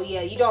 like, so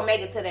yeah, you don't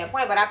make it to that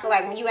point. But I feel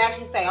like when you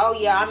actually say, oh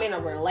yeah, I'm in a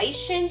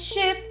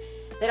relationship,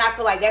 then I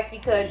feel like that's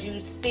because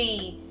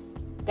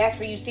that's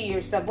where you see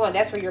yourself going.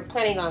 That's where you're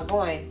planning on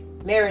going.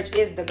 Marriage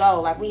is the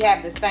goal. Like, we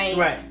have the same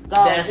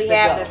goals. We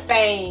have the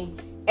same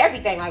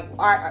everything. Like,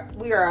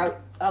 we are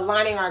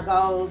aligning our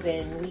goals,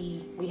 and we're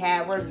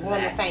going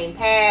the same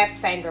path,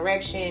 same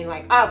direction,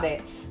 like all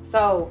that.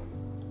 So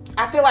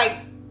I feel like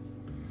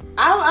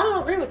I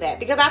don't agree with that,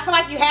 because I feel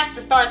like you have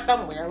to start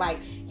somewhere. Like,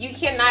 you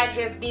cannot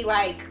just be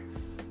like,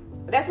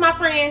 that's my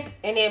friend,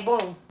 and then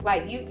boom.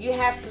 Like, you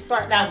have to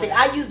start somewhere. Now, see,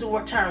 I use the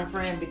term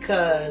friend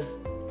because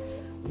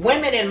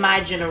women in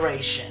my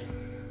generation,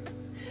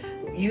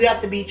 you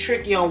have to be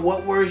tricky on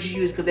what words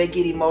you use, because they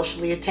get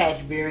emotionally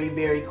attached very,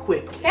 very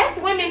quickly. That's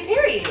women,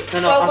 period.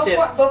 No,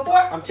 before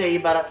I'm telling you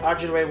about our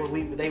generation.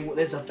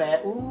 It's a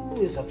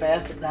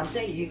fast. I'm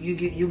telling you,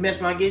 you mess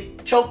around,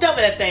 get choked up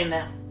with that thing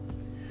now.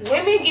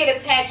 Women get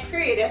attached,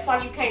 period. That's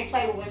why you can't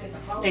play with women's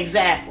emotions.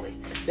 Exactly.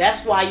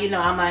 That's why,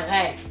 I'm like,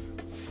 hey,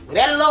 well,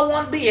 that low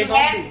one be, it's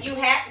gonna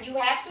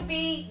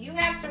be. You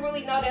have to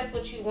really know that's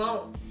what you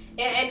want.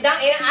 And it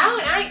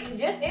ain't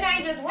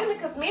just women,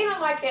 because men are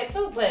like that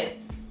too. But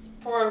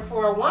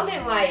for a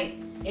woman, like,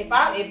 if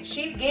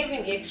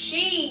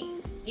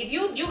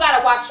you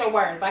gotta watch your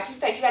words. Like you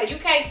said, you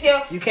can't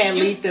tell. You can't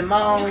lead them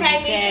on. You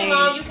can't lead them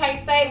on. You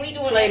can't say we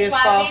doing play this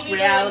false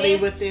reality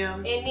with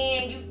them. And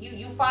then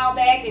you fall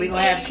back. And we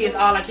gonna have kids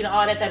all that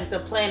type of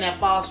stuff, playing that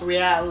false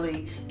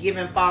reality,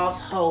 giving false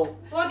hope.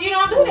 Well, you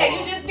don't do that.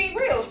 You just be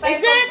real.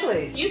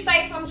 Exactly. You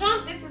say from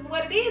jump, this is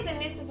what it is, and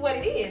this is what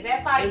it is.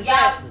 That's how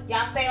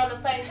y'all stay on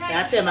the same page.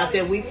 I tell them, I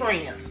said we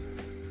friends.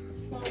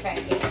 Okay.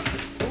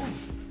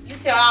 You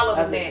tell all of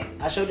them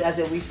that. I showed you. I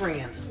said we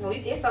friends. Well,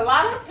 it's a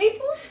lot of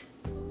people.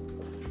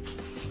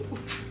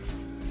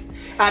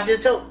 I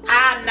just told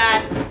I'm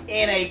not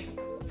in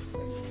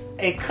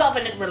a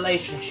covenant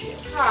relationship.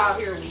 Oh,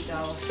 here we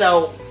go.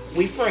 So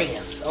we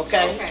friends,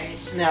 okay? Okay.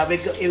 Now if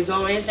it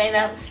go anything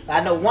else,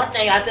 I know one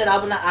thing. I said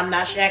I'm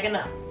not shacking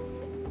up.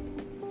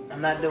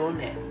 I'm not doing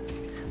that.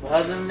 But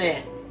other than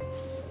that,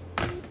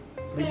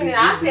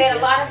 I said a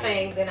lot of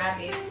things, and I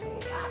did.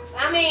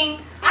 I mean,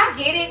 I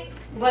get it,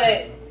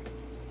 but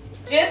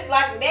just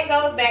like that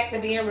goes back to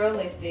being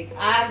realistic.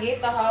 I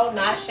get the whole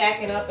not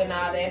shacking up and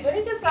all that, but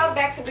it just goes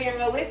back to being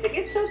realistic.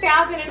 It's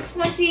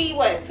 2020,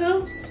 what, 2?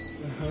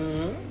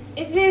 Mm-hmm.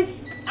 It's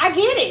just, I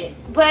get it,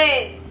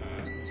 but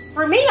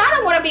for me, I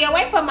don't want to be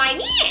away from my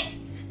man.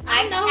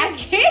 I know. I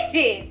get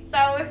it. So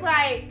it's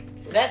like,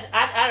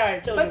 I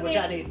already told you what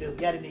y'all need to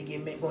do. Y'all need to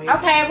get me. Go ahead.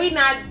 Okay,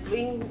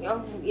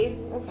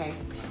 okay.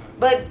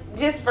 But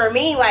just for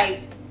me,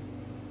 like,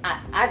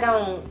 I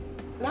don't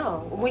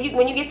know. When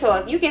you get to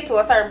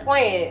a certain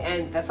point,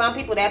 and for some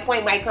people that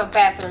point might come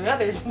faster than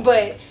others,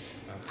 but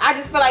I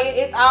just feel like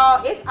it's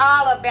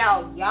all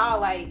about y'all.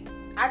 Like,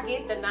 I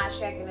get the not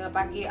shacking up.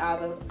 I get all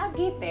those. I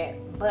get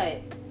that.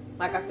 But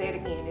like I said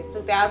again, it's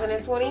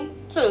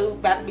 2022,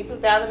 about to be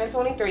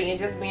 2023, and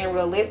just being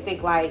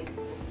realistic, like,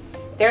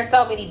 there's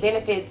so many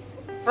benefits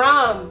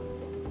from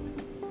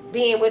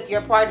being with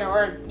your partner,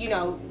 or,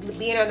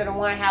 being under the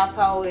one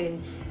household and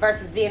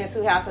versus being in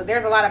two households.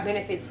 There's a lot of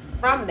benefits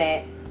from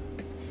that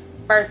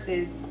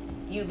versus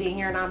you being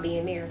here and I'm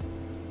being there.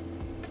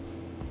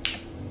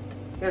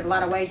 There's a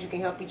lot of ways you can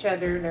help each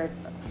other. It's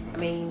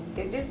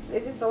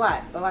just a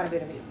lot of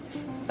benefits.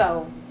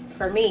 So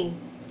for me,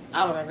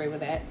 I don't agree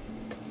with that,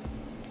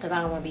 because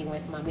I don't want to be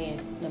with my man,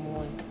 number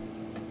one.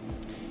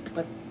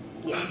 But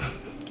yeah.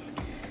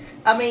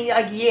 I mean,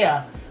 like,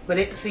 yeah, but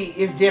it's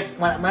different.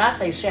 When I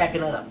say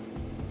shacking up,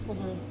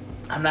 mm-hmm.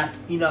 I'm not,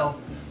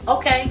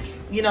 okay,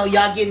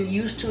 y'all getting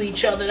used to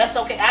each other. That's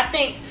okay. I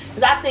think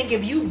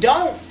if you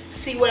don't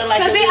see what it like,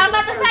 because I'm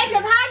about to say,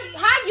 because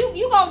how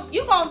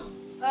you gonna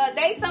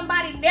date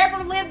somebody,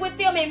 never live with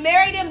them, and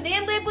marry them,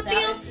 then live with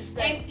them,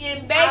 and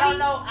baby.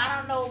 I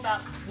don't know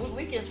about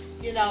we can,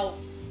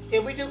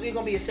 if we do, we're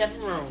gonna be in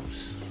separate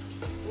rooms.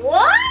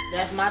 What?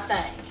 That's my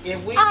thing.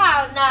 You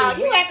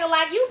acting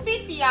like you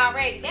 50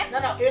 already.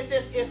 No,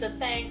 it's a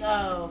thing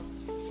of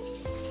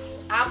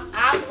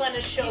I'm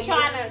gonna show you.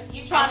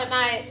 You trying to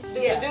not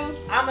do?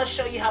 I'm gonna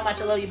show you how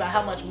much I love you, by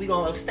how much we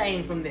gonna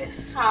abstain from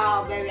this.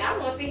 Oh, baby, I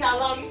want to see how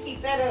long you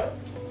keep that up.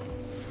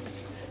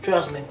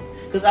 Trust me,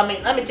 because let me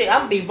tell you,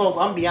 I'm gonna be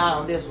vocal. I'm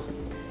beyond on this one.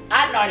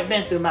 I've already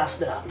been through my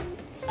stuff.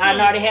 I've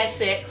already had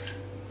sex.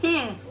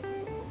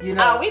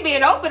 Oh, we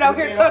being open over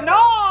here tonight.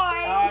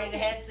 I already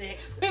had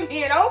sex. We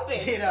being open.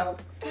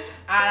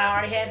 I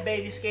already had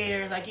baby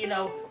scares. Like,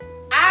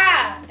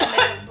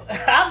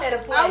 I'm at a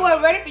place. I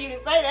wasn't ready for you to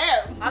say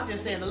that. I'm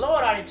just saying, the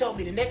Lord already told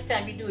me the next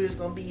time you do this is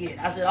going to be it.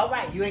 I said, all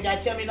right, you ain't got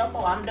to tell me no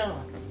more. I'm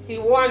done. He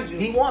warned you.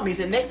 He warned me. He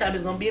said, next time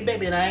it's going to be a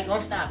baby and I ain't going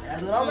to stop it. I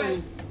said, all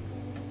right.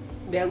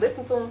 Better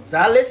listen to him. So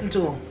I listened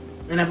to him.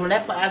 And then from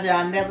that point, I said,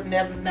 I'll never,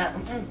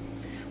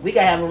 we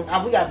got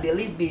to at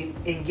least be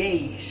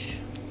engaged.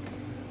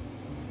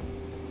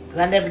 Because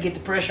I never get the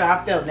pressure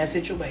I felt in that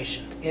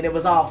situation. And it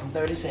was all from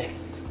 30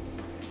 seconds.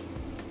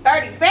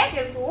 30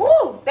 seconds?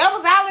 Woo! That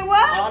was all it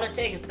was? All it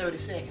takes is 30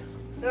 seconds.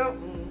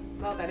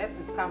 Okay, that's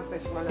the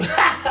conversation right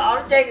now. All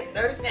it takes is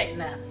 30 seconds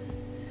now.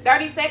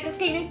 30 seconds,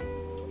 Keenan?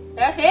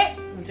 That's it?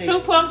 2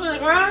 pumps on the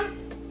ground?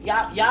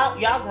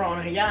 Y'all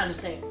grown here. Y'all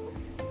understand.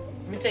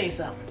 Let me tell you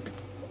something.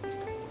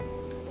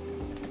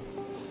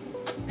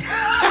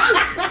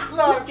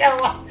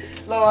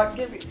 Lord,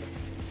 give me.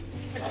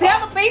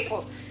 Tell the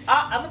people.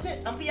 I'm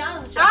be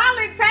honest with you. All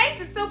it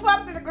takes is 2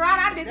 pumps in the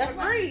ground. I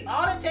disagree.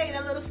 All it takes is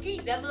that little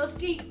skeet.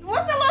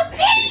 What's a little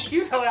skeet?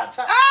 You know what I'm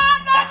talking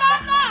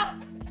Oh,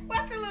 no.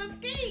 What's a little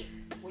skeet?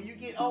 When you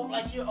get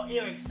like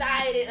you're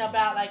excited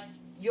about like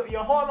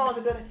your hormones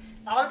are gonna.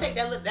 All it takes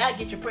that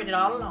get you pregnant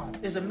all alone.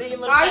 There's a million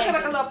little. Oh, you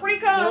talking about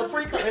the little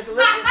pre-cum? It's a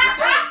little.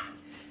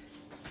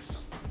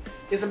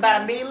 It's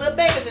about a million little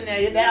babies in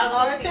there. That's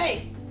all it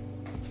takes.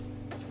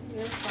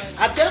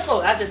 I tell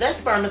folks, I said that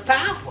sperm is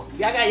powerful.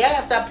 Y'all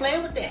gotta stop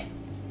playing with that.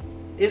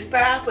 It's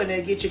powerful and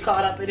it'll get you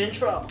caught up and in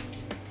trouble.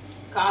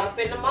 Caught up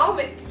in the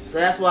moment. So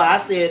that's why I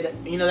said,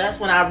 that's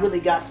when I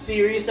really got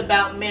serious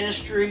about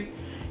ministry,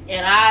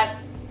 and I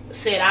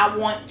said I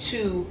want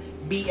to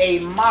be a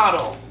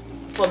model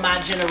for my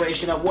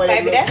generation of what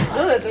it looks like. Baby,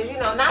 that's good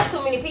because not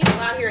too many people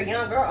out here,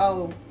 young or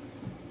old,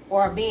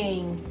 are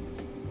being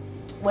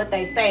what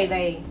they say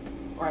they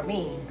are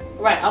being.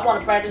 Right. I want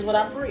to practice what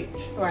I preach.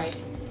 Right.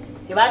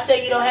 If I tell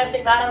you don't have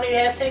sex, I don't even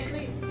have sex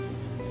with you.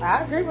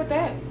 I agree with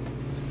that.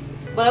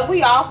 But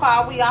we all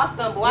fall, we all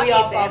stumble. We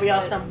all fall, we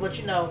all stumble. But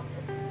yeah.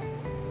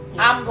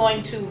 I'm not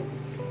going to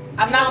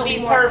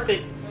be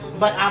perfect,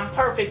 but I'm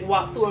perfect.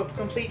 Walk through a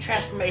complete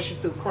transformation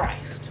through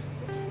Christ.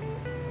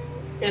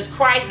 As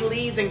Christ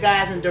leads and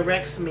guides and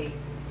directs me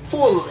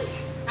fully.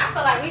 I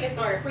feel like we just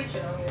started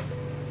preaching on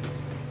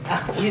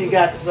here. You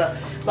got to,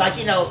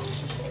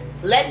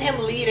 letting Him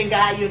lead and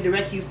guide you and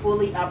direct you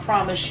fully. I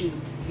promise you,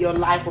 your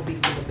life will be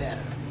for the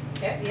better.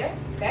 Yeah,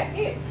 that's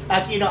it.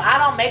 Like, I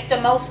don't make the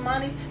most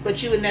money,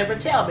 but you would never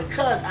tell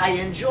because I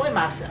enjoy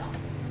myself.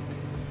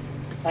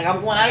 Like,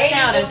 I'm going out of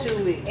town in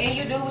 2 weeks. And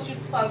you do what you're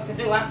supposed to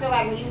do. I feel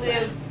like when you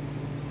live,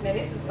 now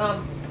this is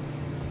something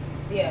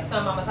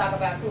I'm gonna talk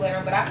about too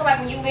later, but I feel like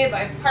when you live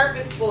a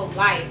purposeful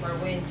life, or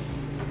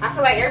I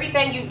feel like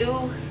everything you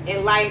do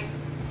in life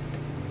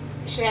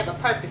should have a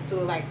purpose to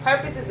it. Like,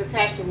 purpose is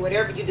attached to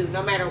whatever you do,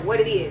 no matter what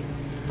it is,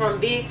 from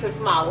big to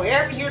small.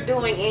 Whatever you're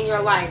doing in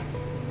your life,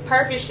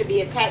 purpose should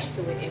be attached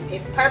to it. And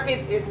if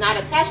purpose is not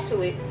attached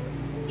to it,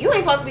 you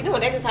ain't supposed to be doing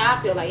it. That's just how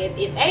I feel. Like, if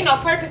ain't no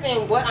purpose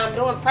in what I'm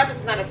doing, purpose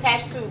is not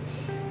attached to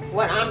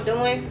what I'm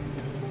doing,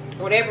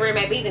 whatever it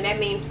may be, then that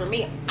means for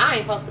me, I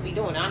ain't supposed to be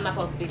doing it. I'm not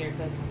supposed to be there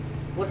because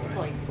what's the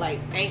point? Like,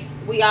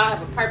 we all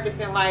have a purpose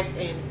in life,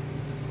 and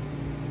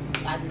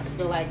I just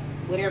feel like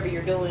whatever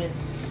you're doing,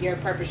 your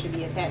purpose should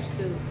be attached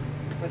to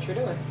what you're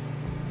doing.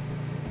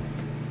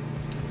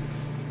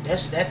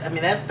 That's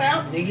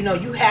powerful.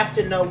 You have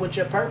to know what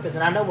your purpose,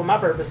 and I know what my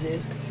purpose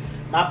is.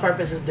 My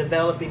purpose is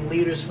developing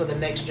leaders for the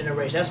next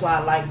generation. That's why I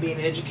like being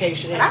in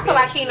education. And I feel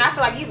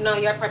like you've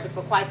known your purpose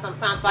for quite some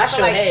time. So I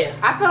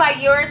feel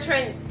like your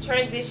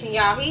transition,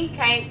 y'all. He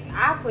came.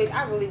 I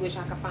really wish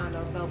I could find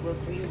those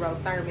notebooks where you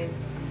wrote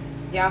sermons.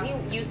 Y'all, he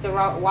used to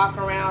walk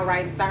around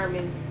writing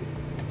sermons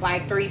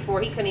like 3,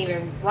 4. He couldn't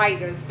even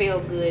write or spell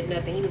good,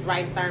 nothing. He was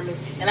writing sermons,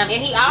 and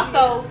he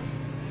also.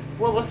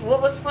 What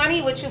was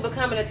funny with you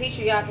becoming a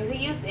teacher, y'all, because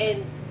he used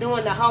and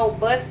doing the whole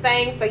bus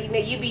thing. So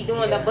you be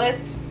doing the bus.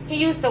 He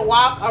used to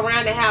walk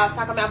around the house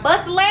talking about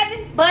bus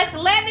 11,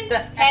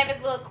 have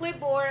his little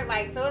clipboard.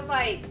 Like, so it's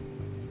like,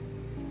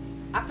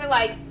 I feel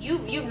like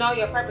you've known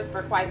your purpose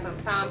for quite some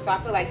time. So I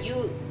feel like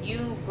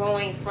you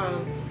going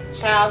from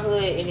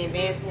childhood and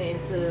advancing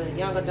into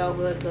young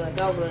adulthood to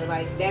adulthood,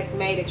 like that's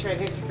made a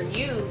transition for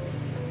you.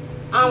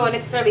 I don't want to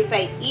necessarily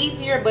say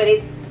easier, but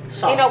it's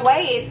soft. In a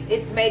way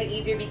it's made it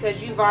easier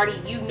because you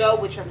know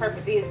what your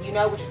purpose is, you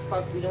know what you're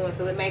supposed to be doing,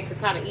 so it makes it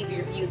kind of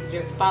easier for you to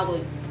just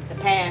follow the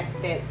path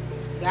that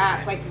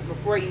God places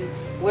before you.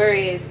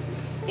 Whereas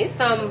it's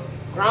some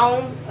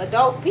grown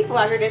adult people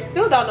out here that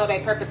still don't know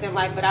their purpose in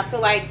life, but I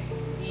feel like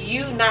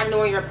you not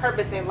knowing your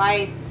purpose in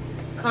life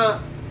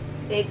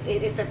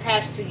it's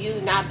attached to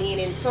you not being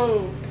in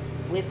tune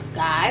with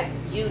God,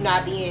 you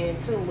not being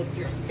in tune with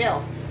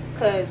yourself.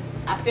 Because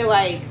I feel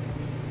like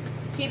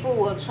people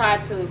will try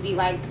to be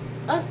like,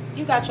 oh,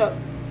 you got your...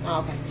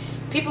 Oh, okay.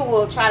 People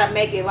will try to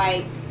make it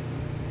like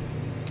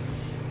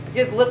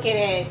just looking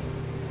at...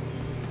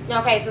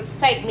 Okay, so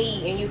take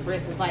me and you, for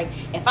instance. Like,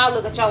 if I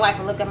look at your life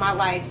and look at my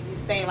life,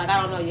 just saying, like,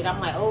 I don't know you. I'm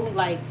like, oh,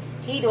 like,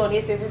 he doing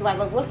this. It's like,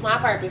 look, what's my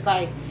purpose?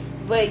 Like,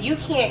 but you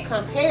can't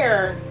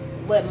compare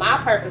what my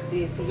purpose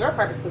is to your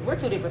purpose because we're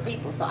two different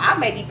people. So I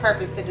may be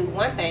purposed to do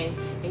one thing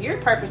and you're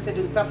purposed to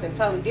do something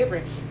totally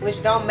different,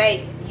 which don't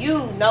make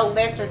you no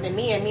lesser than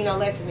me and me no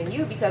lesser than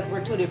you because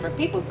we're two different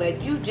people.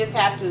 But you just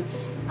have to,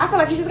 I feel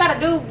like you just got to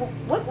do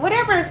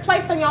whatever is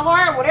placed on your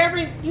heart, whatever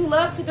you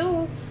love to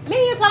do.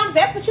 Many times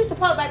that's what you're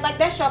supposed, like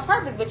that's your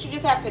purpose, but you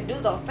just have to do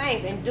those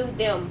things and do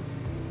them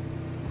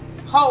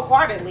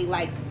wholeheartedly,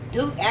 like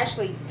do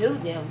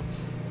them.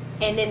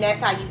 And then that's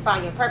how you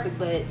find your purpose.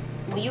 But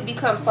when you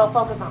become so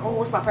focused on, oh,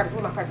 what's my purpose?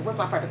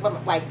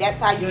 Like that's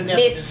how you'll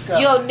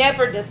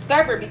never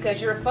discover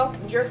because you're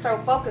so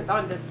focused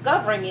on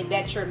discovering it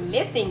that you're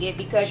missing it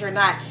because you're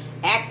not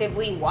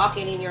actively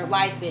walking in your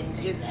life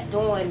and just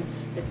doing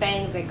the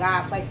things that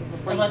God places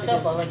before you. That's what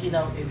I tell folks.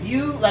 If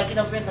you,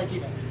 for instance,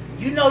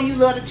 you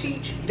love to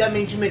teach, that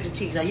means you meant to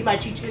teach. Now, you might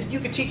teach, you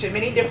can teach in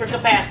many different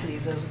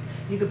capacities.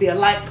 You could be a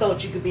life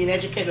coach. You could be an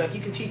educator.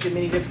 You can teach in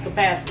many different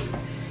capacities.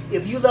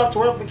 If you love to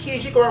work with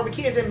kids, you can work with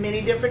kids in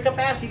many different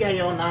capacities. You got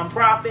your own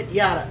nonprofit. You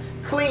gotta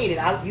clean it.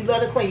 You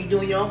love to clean. You're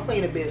doing your own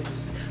cleaning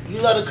business. You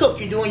love to cook.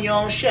 You're doing your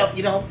own chef.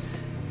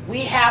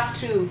 We have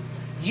to.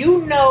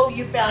 You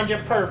found your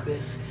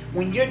purpose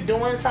when you're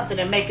doing something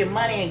and making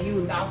money, and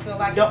you don't feel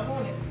like you're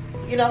doing it.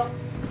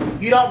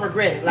 You don't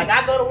regret it. Like,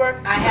 I go to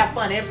work, I have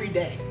fun every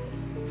day.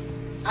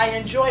 I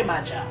enjoy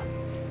my job.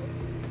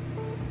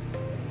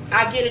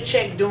 I get a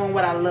check doing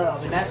what I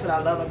love, and that's what I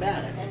love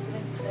about it. That's what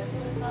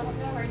it's all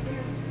about right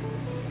there.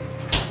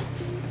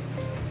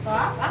 So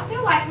I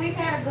feel like we've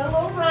had a good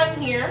little run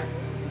here.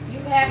 You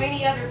have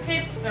any other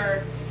tips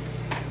or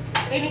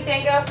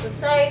anything else to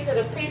say to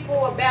the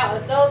people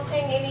about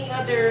adulting? Any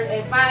other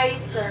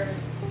advice or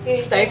anything?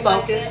 Stay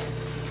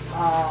focused.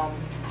 Like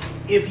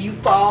if you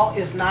fall,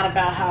 it's not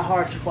about how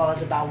hard you fall.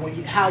 It's about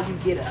how you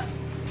get up.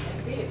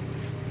 That's it.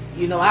 I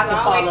can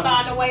always fall.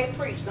 find a way to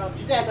preach, don't you?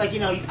 Exactly.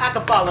 Like, I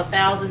can fall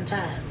 1,000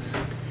 times.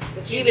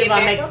 But you get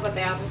back up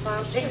 1,000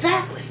 times.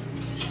 Exactly.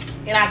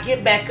 And I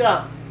get back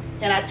up,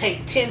 and I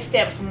take 10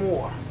 steps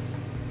more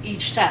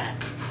each time.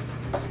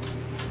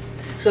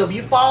 So if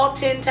you fall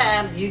 10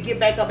 times, you get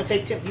back up and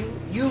take 10.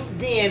 You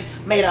then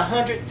made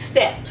 100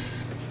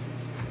 steps.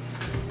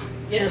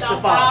 Just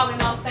don't fall and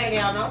don't stay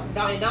down.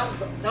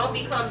 Don't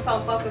become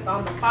so focused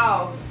on the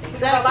fall. Exactly.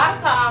 Because a lot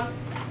of times,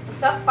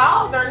 some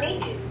falls are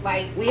needed.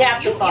 Like, we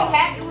have to fall.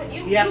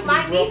 You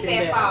might need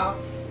that fall.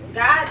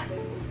 God,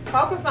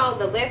 focus on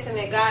the lesson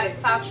that God has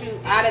taught you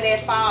out of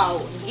that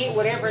fall. Get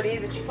whatever it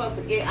is that you're supposed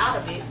to get out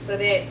of it, so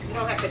that you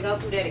don't have to go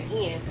through that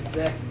again.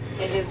 Exactly.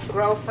 And just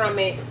grow from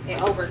it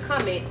and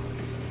overcome it.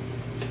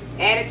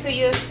 Add it to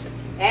your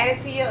I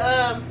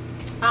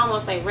don't want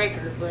to say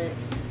record, but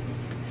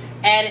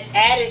add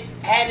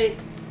it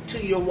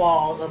to your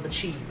wall of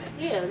achievements.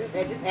 Yeah,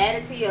 just add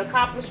it to your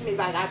accomplishments.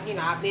 Like,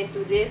 I've been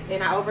through this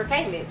and I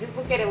overcame it. Just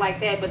look at it like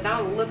that, but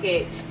don't look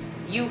at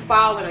you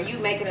falling or you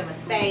making a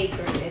mistake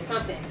or it's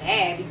something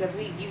bad, because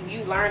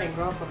you learn and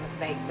grow from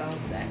mistakes. So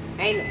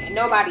ain't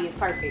nobody is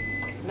perfect.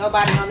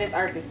 Nobody on this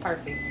earth is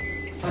perfect.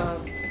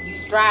 You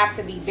strive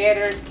to be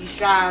better. You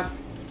strive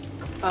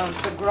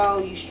to grow.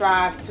 You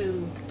strive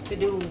to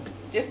do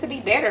just to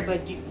be better.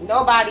 But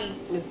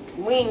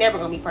we ain't never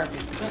gonna be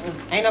perfect.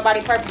 Mm-mm. Ain't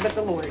nobody perfect but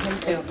the Lord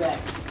Himself.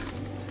 Exactly.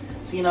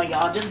 So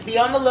y'all just be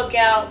on the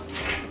lookout.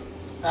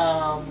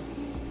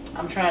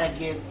 I'm trying to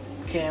get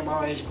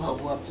KMRH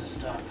Global up to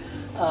start.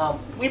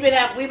 We've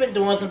been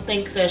doing some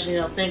think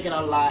sessions, thinking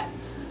a lot.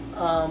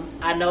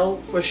 I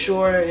know for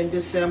sure in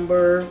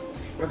December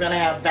we're gonna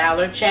have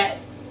Valor Chat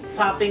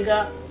popping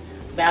up.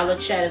 Valor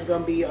Chat is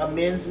gonna be a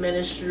men's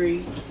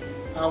ministry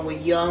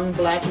with young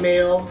black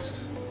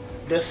males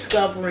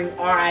discovering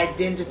our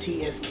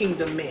identity as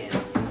kingdom men.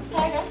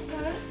 Okay, that's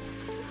good.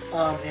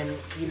 And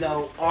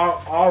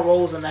our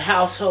roles in the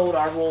household,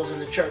 our roles in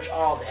the church,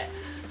 all that.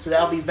 So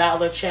that'll be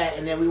Valor Chat,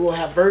 and then we will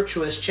have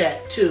Virtuous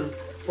Chat too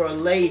for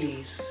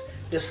ladies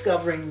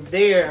discovering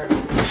their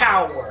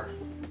power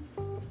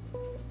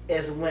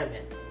as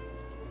women.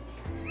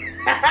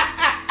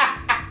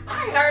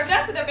 I ain't heard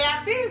nothing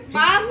about this.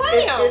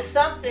 It's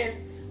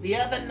something. The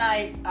other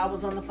night I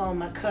was on the phone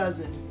with my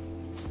cousin,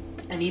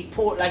 and he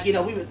poured,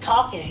 we were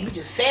talking, and he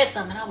just said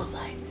something. I was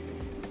like,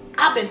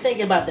 I've been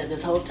thinking about that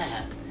this whole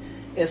time.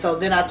 And so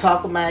then I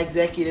talked with my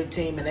executive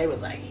team, and they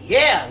was like,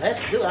 yeah,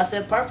 let's do it. I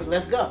said, perfect,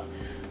 let's go.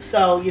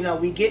 So,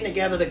 we getting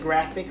together the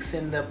graphics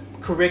and the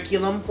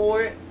curriculum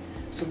for it,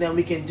 so then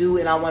we can do it,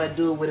 and I want to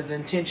do it with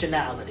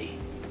intentionality.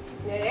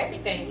 Yeah,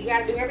 everything. You got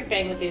to do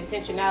everything with the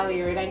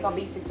intentionality, or it ain't going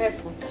to be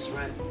successful. That's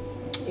right.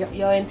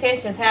 Your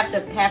intentions have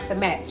to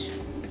match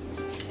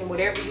in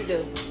whatever you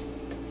do.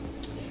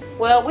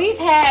 Well, we've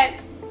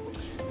had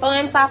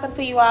fun talking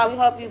to you all. We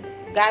hope you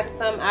got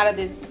some out of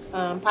this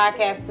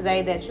podcast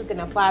today that you can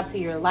apply to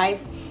your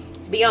life.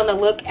 Be on the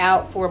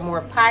lookout for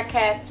more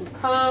podcasts to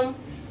come,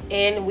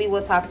 and we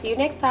will talk to you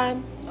next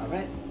time. All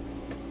right.